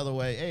 Tonight, by the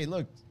way, hey,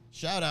 look,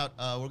 shout out.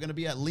 We're going to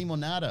be at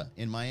Limonada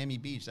in Miami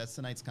Beach. That's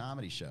tonight's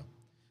comedy show.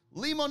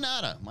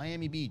 Limonada,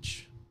 Miami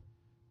Beach.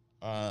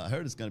 I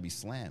heard it's going to be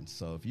slammed.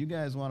 So if you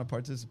guys want to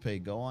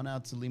participate, go on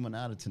out to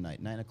Limonada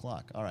tonight, 9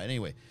 o'clock. All right,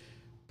 anyway.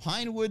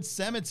 Pinewood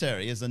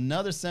Cemetery is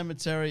another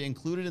cemetery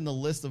included in the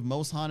list of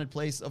most haunted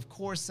places. Of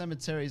course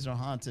cemeteries are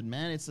haunted,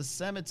 man. It's a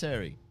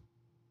cemetery.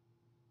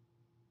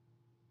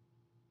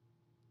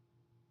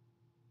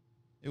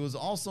 It was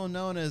also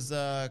known as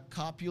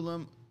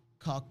Coquitlam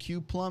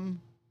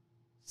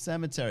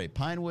Cemetery.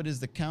 Pinewood is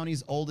the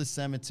county's oldest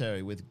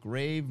cemetery with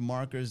grave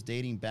markers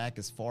dating back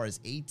as far as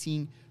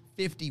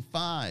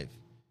 1855.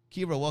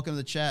 Kira, welcome to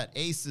the chat.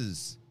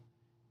 Aces,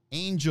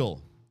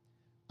 Angel,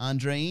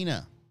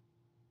 Andreina.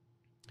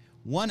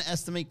 One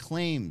estimate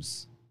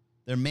claims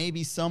there may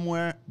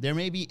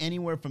be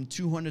anywhere from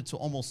 200 to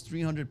almost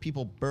 300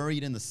 people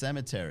buried in the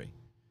cemetery.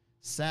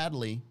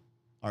 Sadly,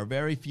 are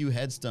very few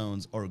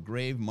headstones or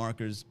grave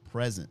markers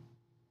present.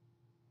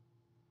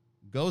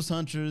 Ghost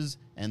hunters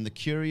and the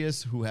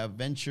curious who have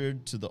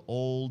ventured to the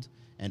old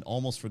and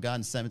almost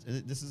forgotten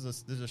cemetery. This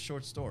is a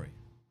short story.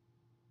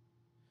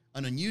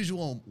 An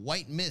unusual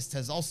white mist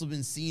has also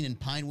been seen in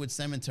Pinewood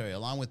Cemetery,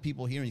 along with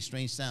people hearing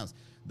strange sounds.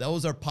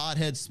 Those are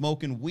potheads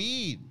smoking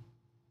weed,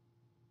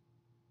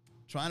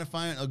 trying to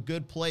find a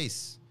good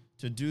place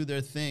to do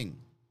their thing.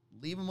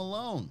 Leave them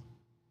alone.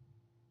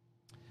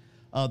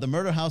 The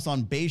murder house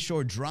on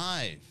Bayshore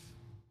Drive.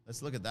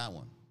 Let's look at that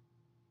one.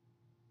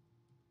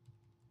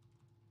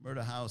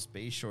 Murder house,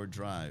 Bayshore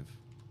Drive.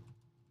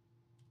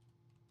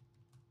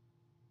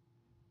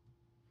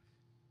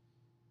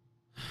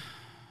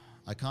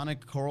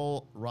 Iconic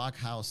Coral Rock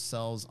house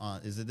sells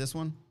on, is it this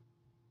one?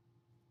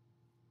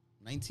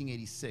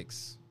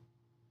 1986.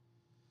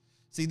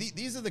 See,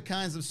 these are the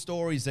kinds of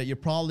stories that you're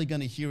probably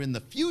going to hear in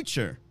the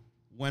future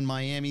when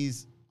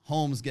Miami's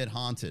homes get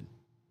haunted.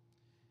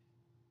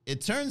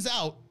 It turns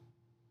out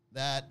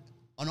that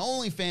an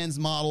OnlyFans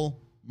model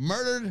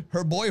murdered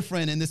her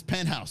boyfriend in this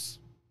penthouse.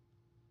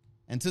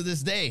 And to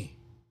this day,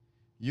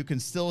 you can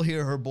still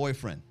hear her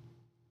boyfriend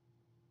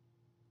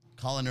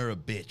calling her a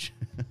bitch.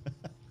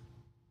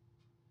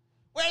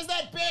 Where's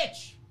that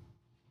bitch?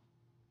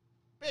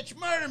 Bitch,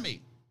 murder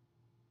me.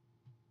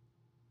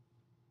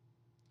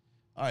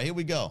 All right, here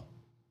we go.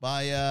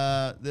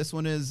 This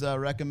one is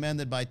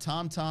recommended by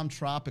Tom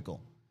Tropical.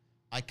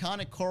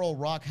 Iconic Coral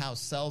Rock house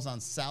sells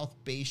on South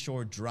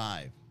Bayshore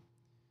Drive.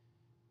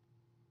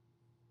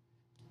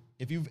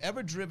 If you've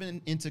ever driven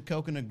into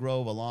Coconut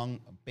Grove along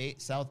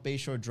South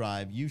Bayshore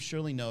Drive, you've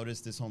surely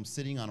noticed this home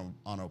sitting on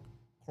a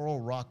coral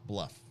rock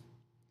bluff.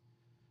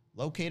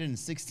 Located in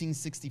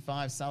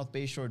 1665 South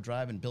Bayshore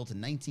Drive and built in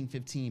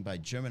 1915 by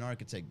German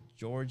architect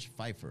George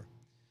Pfeiffer.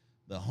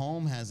 The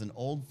home has an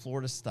old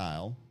Florida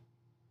style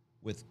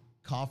with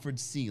coffered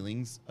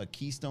ceilings, a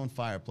keystone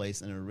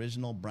fireplace, and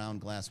original brown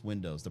glass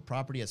windows. The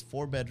property has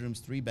 4 bedrooms,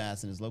 3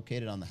 baths, and is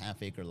located on the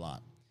half-acre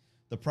lot.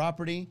 The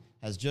property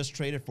has just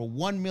traded for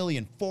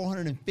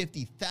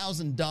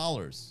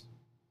 $1,450,000.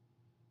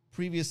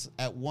 Previous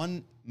at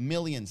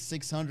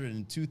 $1,600,000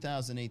 in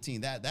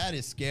 2018. That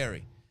is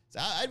scary. So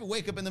I'd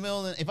wake up in the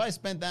middle of the, if I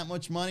spent that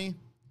much money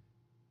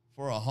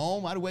for a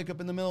home, I'd wake up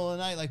in the middle of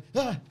the night like,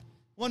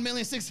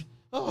 $1,600,000.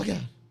 Oh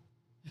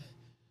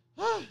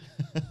my God.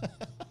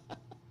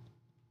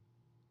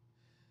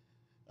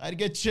 I'd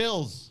get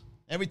chills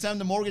every time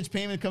the mortgage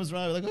payment comes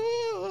around. I'd be like,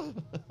 oh.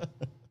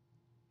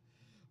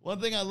 One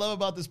thing I love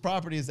about this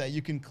property is that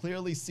you can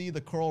clearly see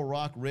the Coral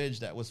Rock Ridge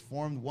that was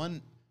formed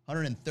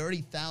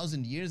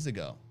 130,000 years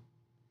ago.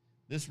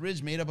 This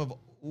ridge, made up of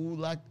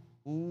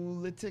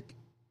oolitic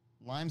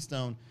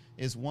limestone,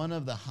 is one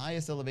of the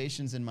highest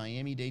elevations in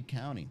Miami-Dade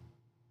County.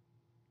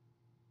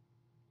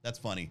 That's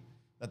funny,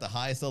 that the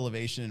highest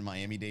elevation in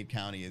Miami-Dade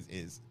County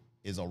is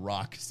a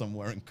rock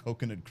somewhere in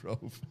Coconut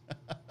Grove.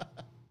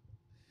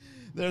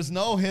 There's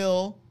no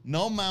hill,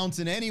 no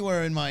mountain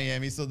anywhere in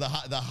Miami, so the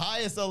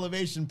highest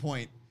elevation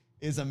point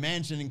is a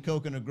mansion in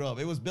Coconut Grove.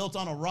 It was built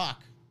on a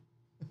rock.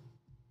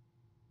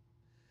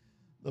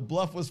 The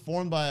bluff was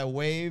formed by a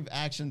wave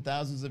action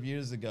thousands of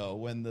years ago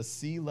when the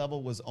sea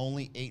level was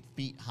only 8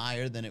 feet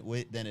higher than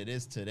it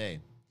is today.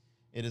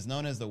 It is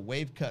known as the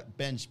wave-cut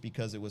bench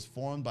because it was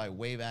formed by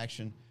wave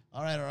action.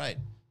 All right.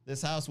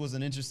 This house was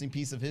an interesting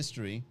piece of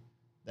history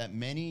that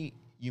many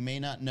you may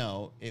not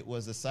know. It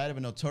was the site of a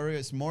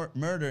notorious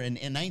murder in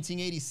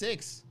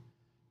 1986.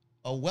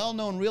 A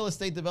well-known real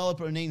estate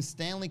developer named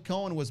Stanley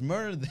Cohen was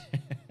murdered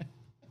there.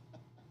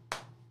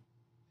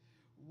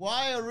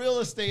 Why a real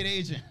estate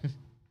agent?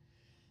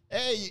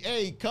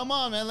 Hey, come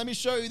on, man. Let me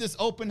show you this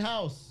open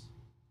house.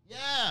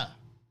 Yeah.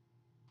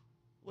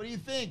 What do you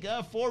think?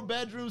 4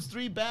 bedrooms,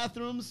 3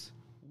 bathrooms,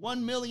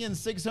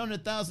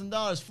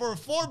 $1,600,000 for a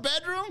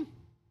 4-bedroom?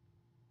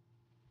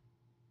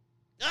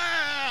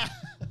 Ah!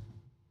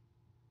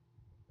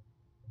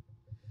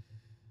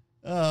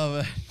 Oh,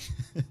 man.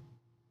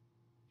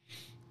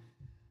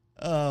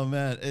 Oh,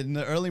 man. In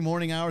the early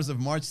morning hours of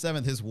March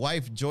 7th, his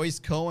wife, Joyce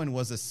Cohen,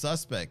 was a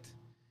suspect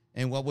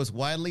in what was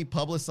widely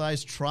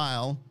publicized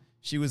trial.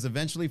 She was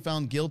eventually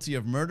found guilty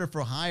of murder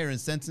for hire and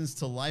sentenced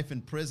to life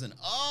in prison.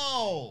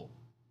 Oh,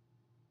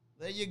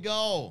 there you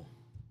go.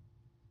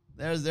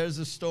 There's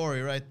a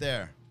story right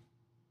there.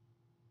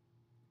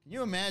 Can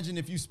you imagine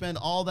if you spend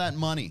all that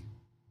money?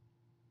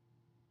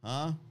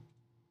 Huh?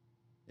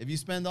 If you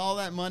spend all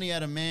that money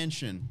at a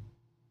mansion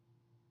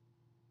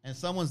and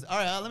someone's... All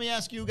right, let me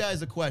ask you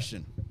guys a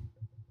question.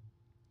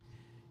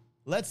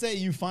 Let's say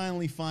you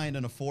finally find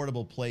an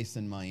affordable place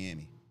in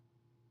Miami,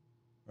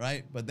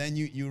 right? But then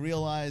you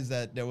realize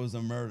that there was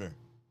a murder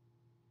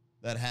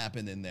that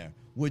happened in there.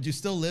 Would you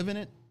still live in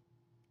it?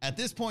 At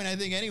this point, I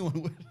think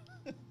anyone would.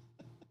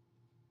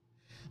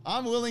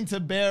 I'm willing to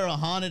bear a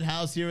haunted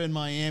house here in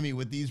Miami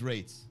with these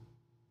rates.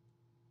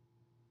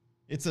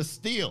 It's a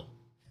steal.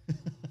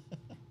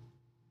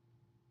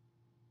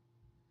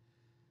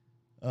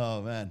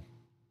 Oh, man.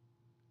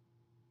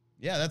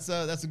 Yeah, that's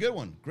a good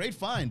one. Great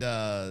find,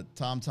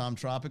 Tom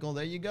Tropical.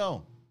 There you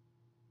go.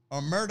 A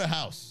murder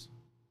house.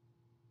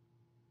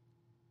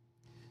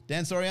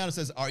 Dan Soriano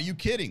says, "Are you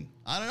kidding?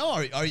 I don't know.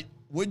 Are you?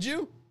 Would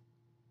you?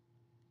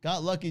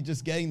 Got lucky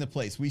just getting the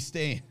place. We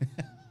stay.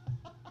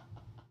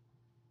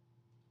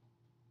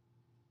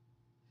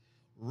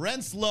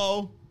 Rent's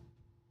low.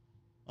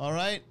 All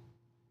right.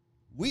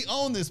 We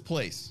own this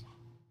place.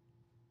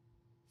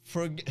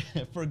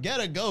 Forget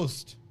a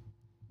ghost.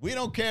 We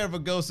don't care if a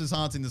ghost is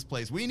haunting this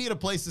place. We need a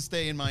place to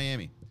stay in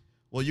Miami.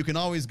 Well, you can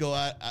always go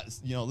out,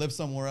 live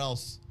somewhere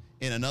else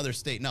in another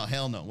state. No,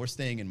 hell no. We're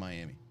staying in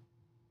Miami.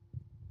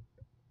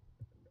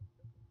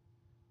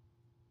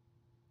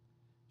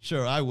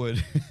 Sure, I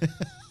would.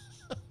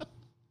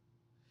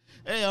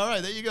 Hey, all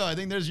right, there you go. I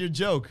think there's your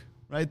joke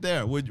right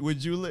there.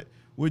 Would you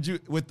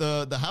with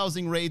the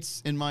housing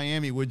rates in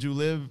Miami, would you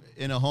live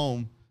in a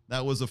home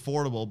that was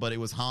affordable but it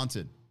was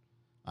haunted?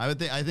 I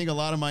think a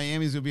lot of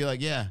Miamis would be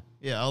like, yeah,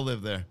 I'll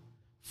live there.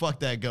 Fuck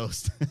that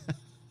ghost.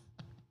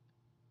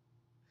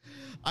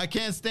 I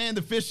can't stand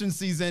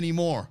efficiencies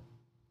anymore.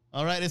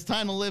 All right, it's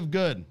time to live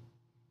good.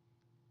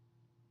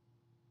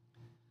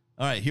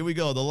 All right, here we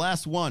go. The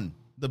last one,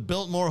 the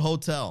Biltmore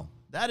Hotel.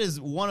 That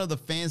is one of the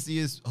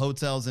fanciest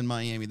hotels in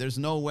Miami. There's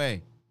no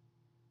way.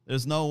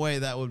 There's no way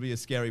that would be a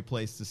scary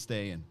place to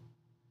stay in.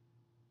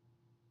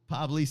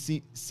 Pabli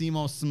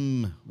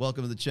Simos,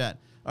 welcome to the chat.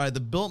 All right, the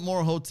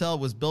Biltmore Hotel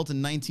was built in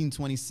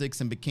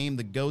 1926 and became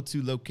the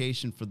go-to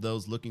location for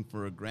those looking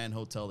for a grand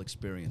hotel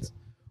experience.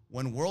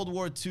 When World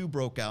War II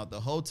broke out, the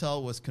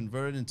hotel was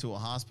converted into a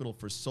hospital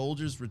for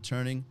soldiers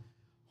returning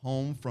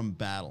home from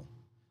battle.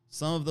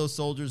 Some of those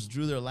soldiers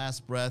drew their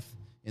last breath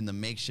in the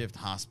makeshift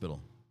hospital.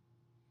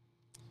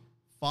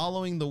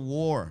 Following the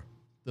war,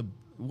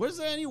 was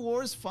there any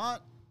wars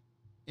fought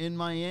in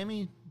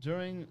Miami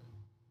during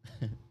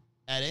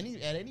at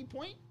any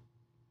point?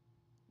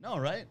 No,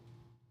 right?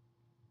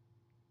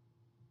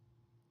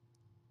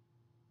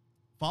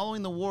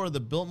 Following the war, the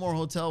Biltmore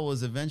Hotel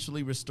was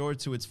eventually restored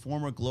to its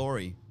former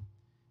glory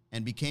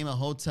and became a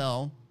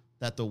hotel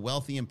that the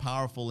wealthy and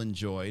powerful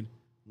enjoyed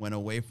when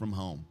away from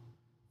home.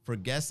 For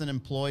guests and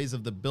employees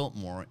of the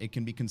Biltmore, it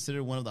can be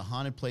considered one of the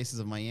haunted places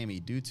of Miami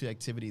due to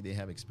activity they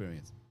have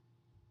experienced.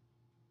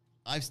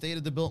 I've stayed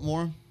at the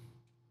Biltmore.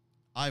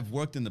 I've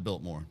worked in the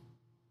Biltmore.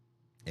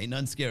 Ain't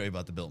nothing scary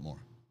about the Biltmore.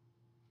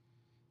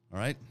 All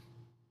right?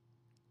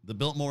 The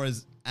Biltmore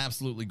is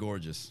absolutely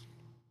gorgeous.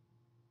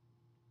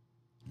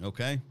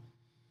 Okay?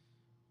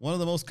 One of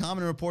the most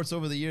common reports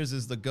over the years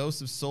is the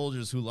ghosts of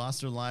soldiers who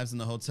lost their lives in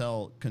the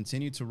hotel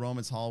continue to roam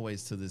its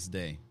hallways to this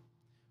day.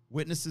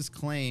 Witnesses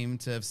claim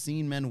to have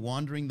seen men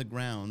wandering the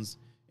grounds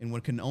in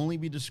what can only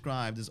be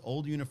described as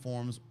old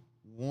uniforms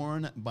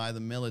worn by the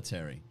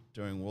military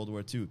during World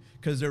War II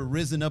because they're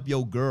risen up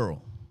your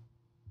girl.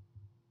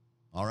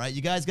 All right?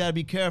 You guys got to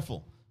be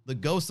careful. The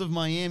ghosts of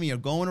Miami are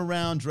going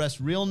around dressed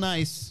real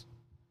nice,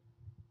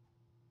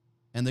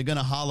 and they're going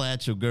to holla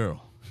at your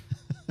girl.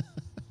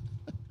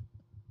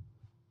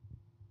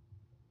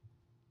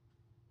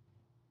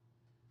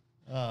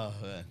 Oh,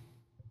 man.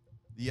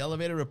 The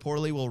elevator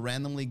reportedly will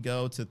randomly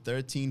go to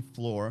 13th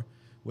floor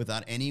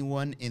without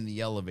anyone in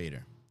the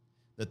elevator.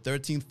 The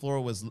 13th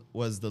floor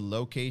was the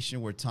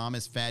location where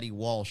Thomas Fatty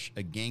Walsh,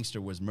 a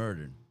gangster, was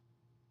murdered.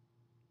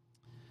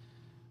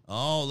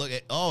 Oh, look.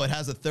 It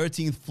has a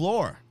 13th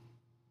floor.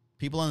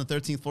 People on the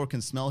 13th floor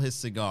can smell his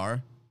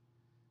cigar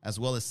as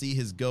well as see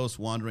his ghost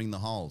wandering the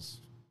halls.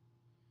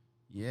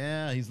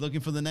 Yeah, he's looking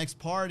for the next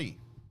party.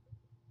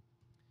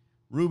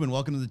 Ruben,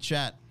 welcome to the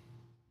chat.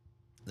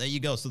 There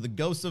you go. So the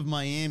ghosts of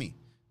Miami,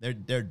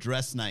 they're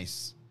dressed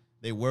nice.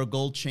 They wear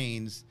gold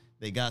chains.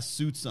 They got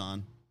suits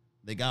on.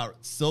 They got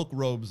silk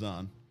robes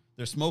on.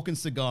 They're smoking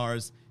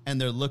cigars, and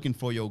they're looking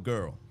for your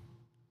girl.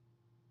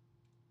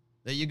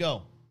 There you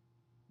go.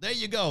 There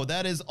you go.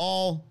 That is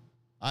all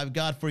I've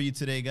got for you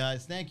today,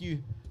 guys. Thank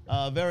you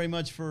very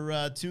much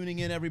for tuning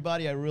in,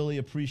 everybody. I really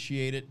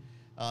appreciate it.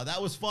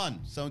 That was fun.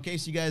 So in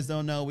case you guys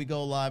don't know, we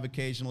go live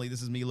occasionally.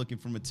 This is me looking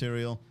for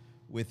material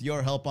with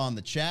your help on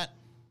the chat.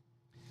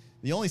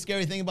 The only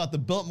scary thing about the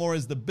Biltmore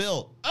is the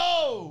bill.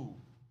 Oh!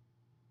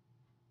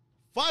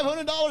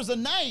 $500 a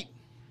night.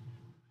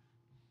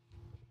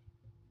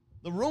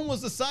 The room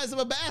was the size of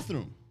a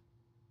bathroom.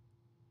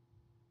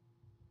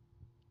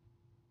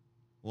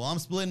 Well, I'm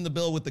splitting the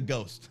bill with the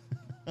ghost.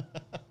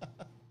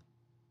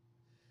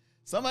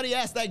 Somebody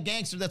asked that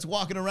gangster that's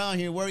walking around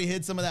here where he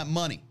hid some of that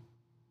money.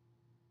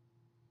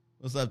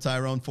 What's up,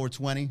 Tyrone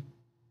 420?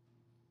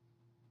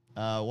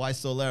 Y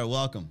Soler,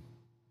 welcome.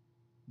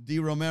 D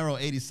Romero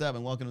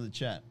 87, welcome to the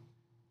chat.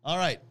 All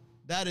right,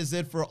 that is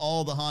it for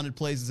all the haunted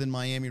places in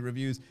Miami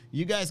reviews.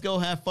 You guys go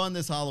have fun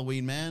this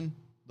Halloween, man.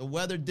 The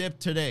weather dipped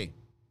today.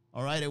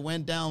 All right, it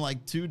went down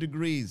like 2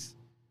 degrees.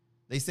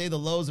 They say the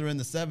lows are in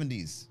the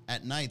 70s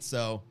at night,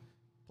 so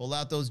pull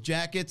out those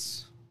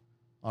jackets,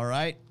 all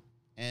right,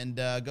 and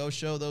go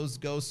show those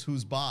ghosts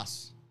who's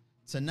boss.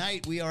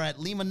 Tonight, we are at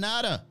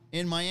Limonada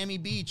in Miami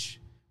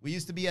Beach. We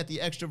used to be at the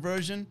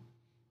Extraversion,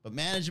 but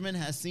management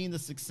has seen the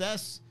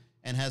success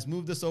and has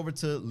moved us over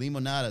to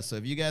Limonada. So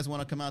if you guys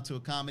want to come out to a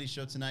comedy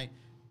show tonight,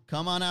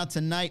 come on out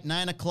tonight,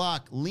 9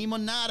 o'clock,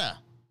 Limonada.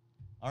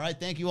 All right,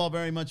 thank you all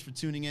very much for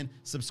tuning in.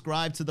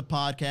 Subscribe to the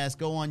podcast.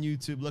 Go on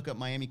YouTube, look up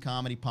Miami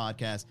Comedy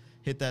Podcast.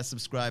 Hit that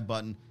subscribe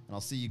button, and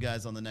I'll see you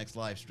guys on the next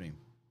live stream.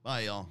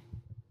 Bye, y'all.